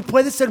 Y tú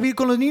puedes servir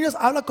con los niños.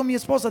 Habla con mi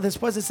esposa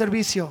después del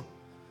servicio.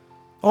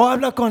 O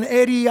habla con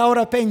Eri y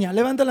ahora Peña.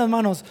 Levanta las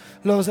manos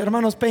los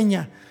hermanos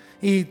Peña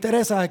y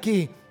Teresa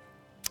aquí.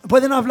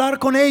 Pueden hablar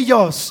con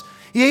ellos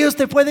y ellos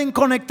te pueden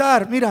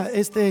conectar. Mira,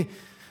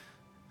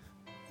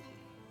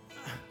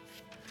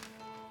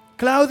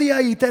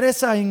 Claudia y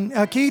Teresa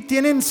aquí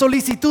tienen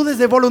solicitudes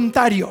de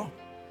voluntario.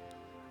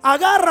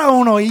 Agarra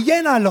uno y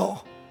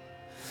llénalo.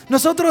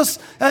 Nosotros,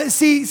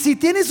 si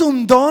tienes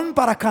un don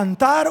para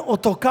cantar o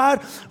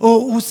tocar o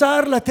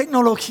usar la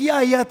tecnología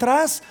ahí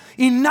atrás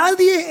y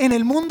nadie en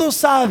el mundo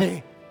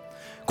sabe,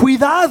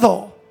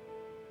 cuidado,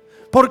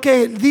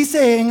 porque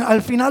dice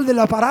al final de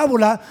la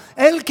parábola: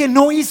 el que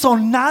no hizo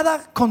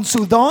nada con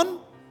su don,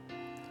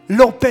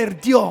 lo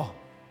perdió.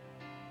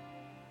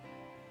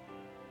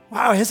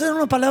 Wow, esa es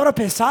una palabra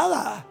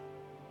pesada.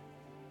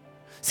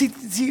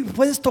 Si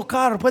puedes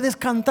tocar, puedes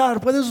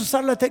cantar, puedes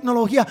usar la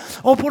tecnología,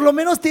 o por lo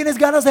menos tienes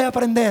ganas de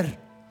aprender,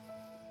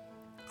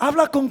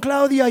 habla con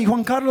Claudia y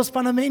Juan Carlos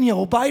Panameño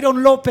o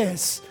Byron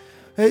López.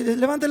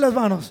 Levanten las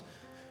manos.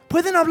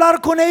 Pueden hablar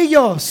con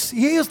ellos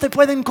y ellos te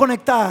pueden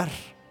conectar.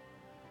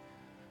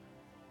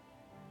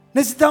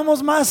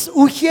 Necesitamos más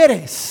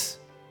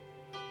ujieres.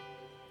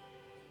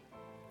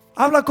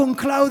 Habla con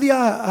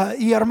Claudia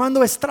y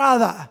Armando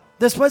Estrada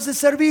después del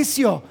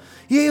servicio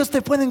y ellos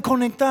te pueden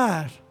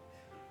conectar.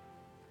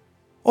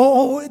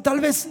 O tal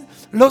vez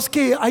los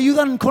que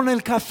ayudan con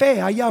el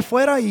café allá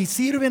afuera y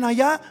sirven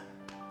allá.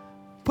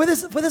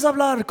 Puedes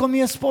hablar con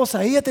mi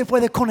esposa, ella te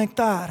puede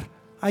conectar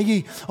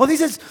allí. O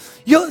dices,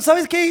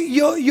 ¿sabes qué?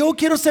 Yo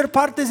quiero ser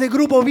parte de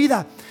Grupo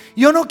Vida.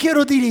 Yo no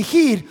quiero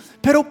dirigir,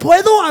 pero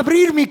puedo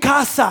abrir mi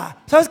casa.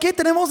 ¿Sabes qué?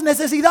 Tenemos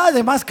necesidad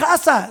de más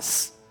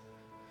casas.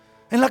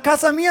 En la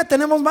casa mía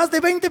tenemos más de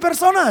 20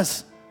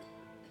 personas.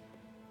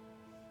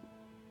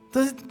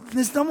 Entonces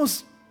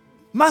necesitamos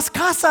más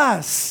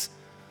casas.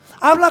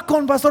 Habla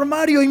con Pastor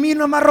Mario y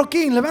Mirna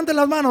Marroquín. Levanten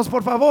las manos,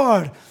 por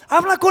favor.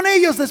 Habla con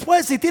ellos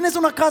después. Si tienes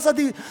una casa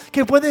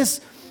que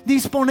puedes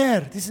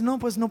disponer. Dice, no,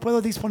 pues no puedo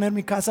disponer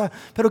mi casa,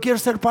 pero quiero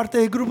ser parte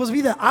de Grupos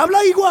Vida.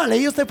 Habla igual,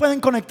 ellos te pueden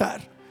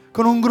conectar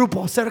con un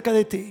grupo cerca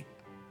de ti.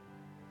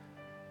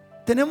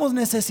 Tenemos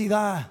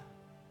necesidad.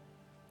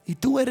 Y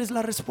tú eres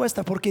la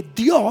respuesta, porque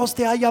Dios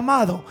te ha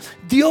llamado,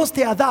 Dios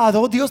te ha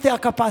dado, Dios te ha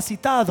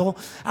capacitado.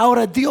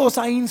 Ahora Dios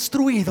ha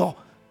instruido.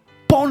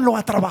 Ponlo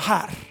a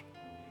trabajar.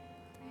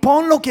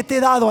 Pon lo que te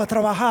he dado a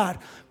trabajar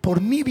por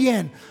mi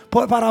bien,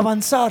 para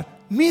avanzar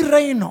mi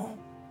reino.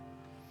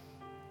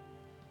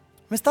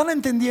 ¿Me están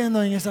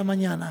entendiendo en esa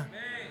mañana?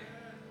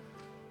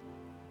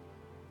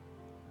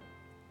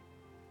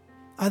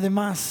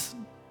 Además,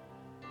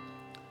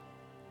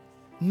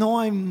 no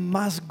hay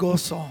más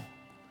gozo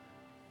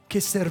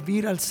que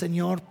servir al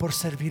Señor por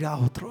servir a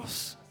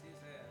otros.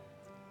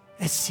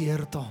 Es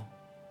cierto.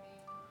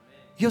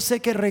 Yo sé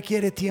que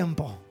requiere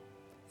tiempo.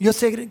 Yo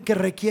sé que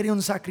requiere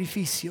un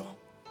sacrificio.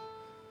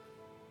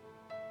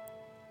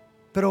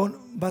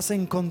 Pero vas a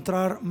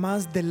encontrar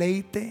más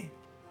deleite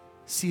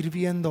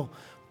sirviendo.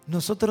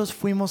 Nosotros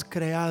fuimos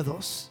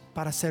creados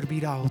para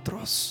servir a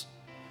otros,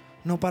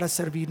 no para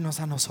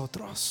servirnos a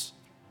nosotros.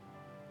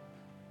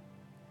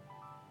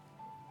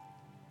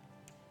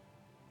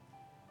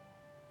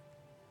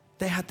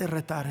 Déjate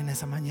retar en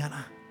esa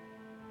mañana.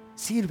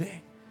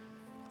 Sirve.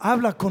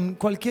 Habla con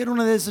cualquier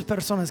una de esas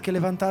personas que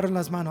levantaron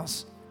las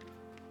manos.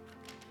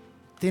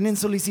 Tienen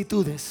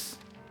solicitudes.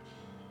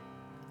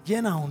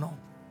 Llena uno.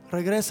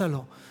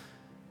 Regrésalo.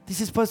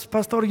 Dices, pues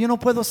pastor, yo no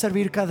puedo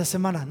servir cada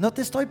semana. No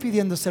te estoy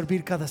pidiendo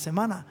servir cada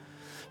semana,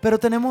 pero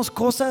tenemos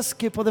cosas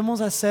que podemos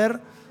hacer,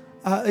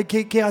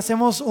 que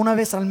hacemos una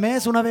vez al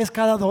mes, una vez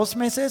cada 2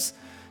 meses.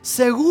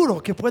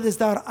 Seguro que puedes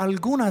dar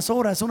algunas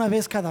horas, una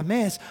vez cada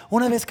mes,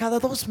 una vez cada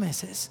 2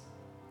 meses.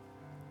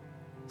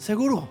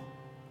 Seguro.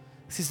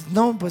 Dices,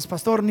 no, pues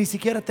pastor, ni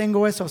siquiera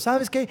tengo eso.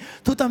 ¿Sabes qué?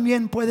 Tú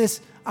también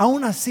puedes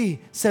aún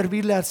así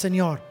servirle al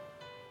Señor.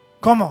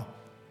 ¿Cómo?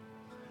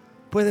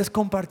 Puedes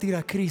compartir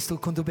a Cristo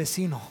con tu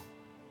vecino.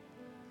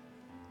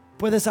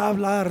 Puedes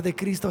hablar de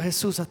Cristo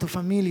Jesús a tu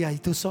familia y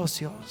tus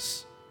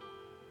socios.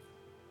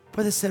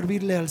 Puedes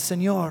servirle al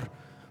Señor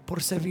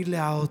por servirle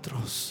a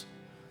otros.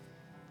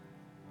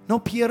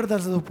 No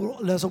pierdas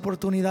las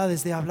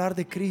oportunidades de hablar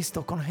de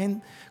Cristo con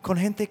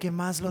gente que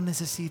más lo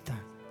necesita.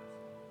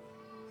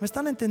 ¿Me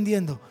están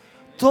entendiendo?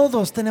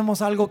 Todos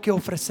tenemos algo que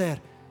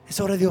ofrecer. Es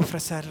hora de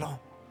ofrecerlo.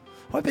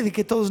 Voy a pedir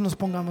que todos nos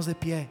pongamos de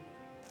pie.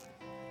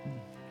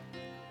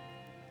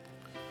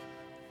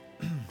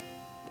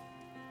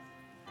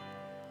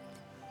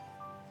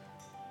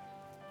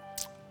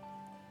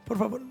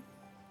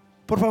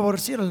 Por favor,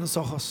 cierra los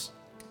ojos.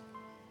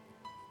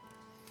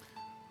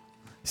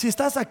 Si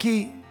estás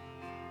aquí,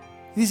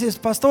 dices,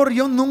 pastor,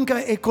 yo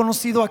nunca he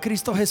conocido a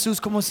Cristo Jesús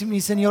como mi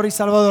Señor y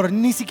Salvador.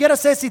 Ni siquiera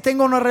sé si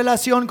tengo una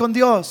relación con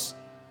Dios.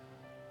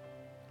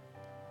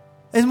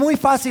 Es muy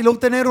fácil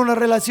obtener una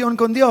relación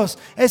con Dios.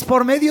 Es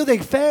por medio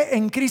de fe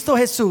en Cristo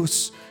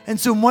Jesús, en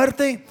su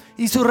muerte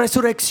y su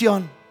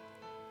resurrección.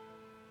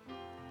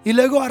 Y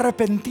luego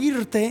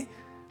arrepentirte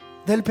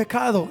del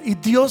pecado, y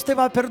Dios te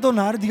va a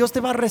perdonar, Dios te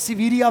va a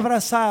recibir y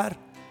abrazar.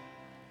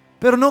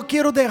 Pero no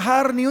quiero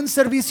dejar ni un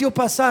servicio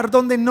pasar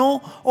donde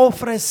no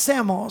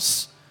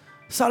ofrecemos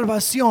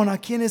salvación a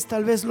quienes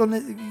tal vez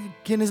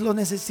quienes lo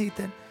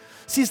necesiten.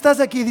 Si estás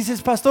aquí y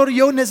dices, pastor,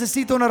 yo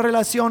necesito una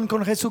relación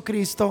con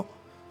Jesucristo,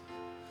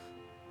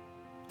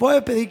 voy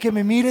a pedir que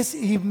me mires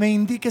y me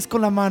indiques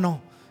con la mano.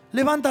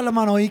 Levanta la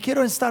mano y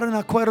quiero estar en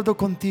acuerdo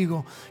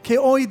contigo que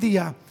hoy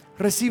día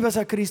recibas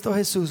a Cristo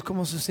Jesús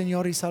como su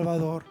Señor y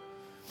Salvador.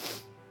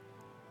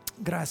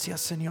 Gracias,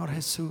 Señor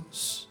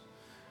Jesús.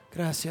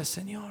 Gracias,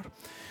 Señor.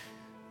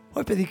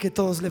 Voy a pedir que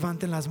todos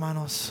levanten las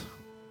manos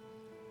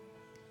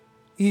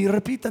y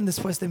repitan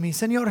después de mí.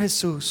 Señor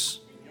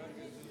Jesús,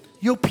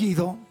 yo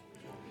pido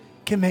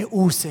que me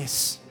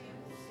uses.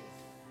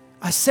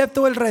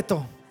 Acepto el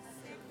reto.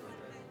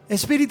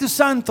 Espíritu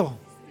Santo,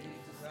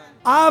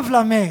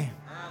 háblame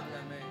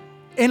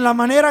en la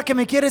manera que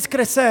me quieres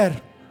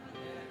crecer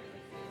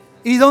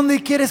y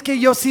donde quieres que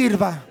yo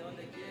sirva.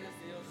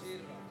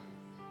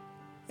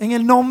 En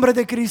el nombre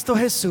de Cristo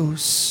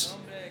Jesús.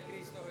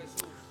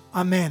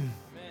 Amén.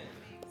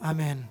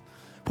 Amén.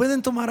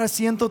 Pueden tomar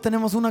asiento.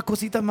 Tenemos una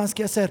cosita más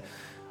que hacer.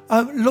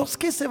 Los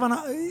que se van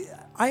a...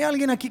 ¿Hay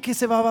alguien aquí que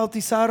se va a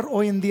bautizar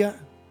hoy en día?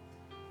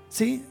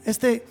 ¿Sí?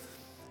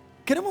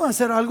 Queremos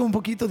hacer algo un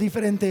poquito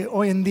diferente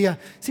hoy en día.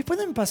 Si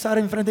pueden pasar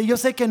enfrente. Yo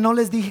sé que no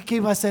les dije que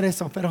iba a hacer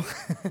eso,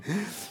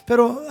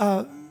 pero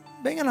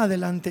vengan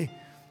adelante.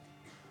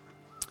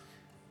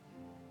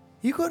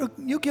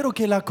 Yo quiero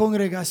que la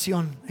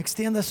congregación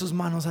extienda sus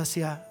manos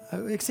hacia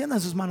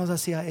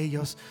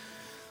ellos.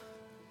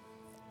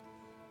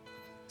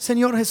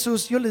 Señor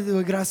Jesús, yo les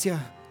doy gracias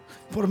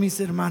por mis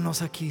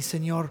hermanos aquí,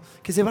 Señor,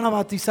 que se van a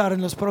bautizar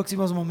en los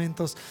próximos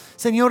momentos.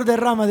 Señor,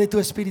 derrama de tu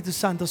Espíritu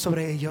Santo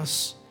sobre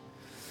ellos.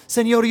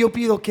 Señor, yo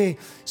pido que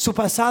su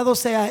pasado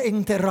sea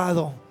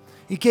enterrado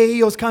y que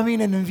ellos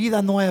caminen en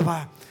vida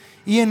nueva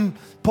y en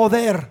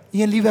poder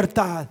y en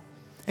libertad.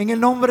 En el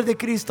nombre de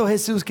Cristo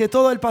Jesús, que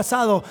todo el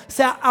pasado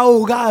sea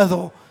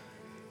ahogado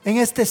en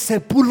este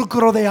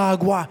sepulcro de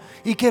agua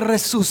y que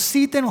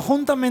resuciten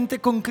juntamente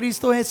con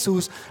Cristo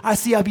Jesús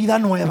hacia vida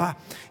nueva.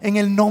 En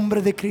el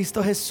nombre de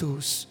Cristo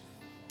Jesús.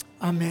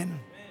 Amén.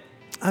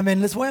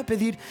 Amén. Les voy a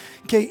pedir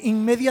que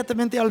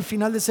inmediatamente al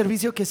final del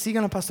servicio que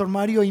sigan a Pastor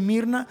Mario y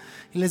Mirna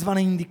y les van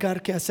a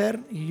indicar qué hacer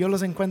y yo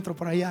los encuentro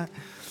por allá.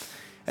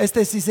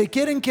 Si se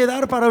quieren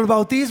quedar para el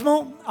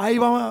bautismo, ahí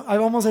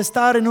vamos a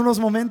estar en unos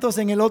momentos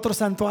en el otro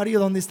santuario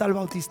donde está el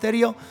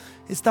bautisterio.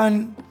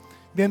 Están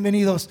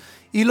bienvenidos.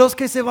 Y los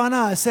que se van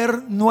a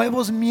hacer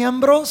nuevos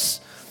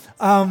miembros,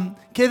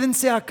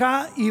 quédense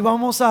acá y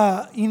vamos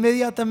a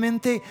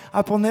inmediatamente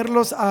a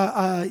ponerlos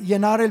a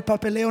llenar el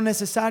papeleo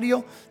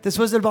necesario.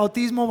 Después del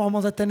bautismo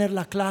vamos a tener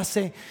la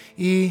clase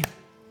y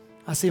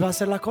así va a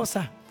ser la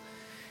cosa.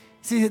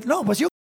 Sí, no, pues yo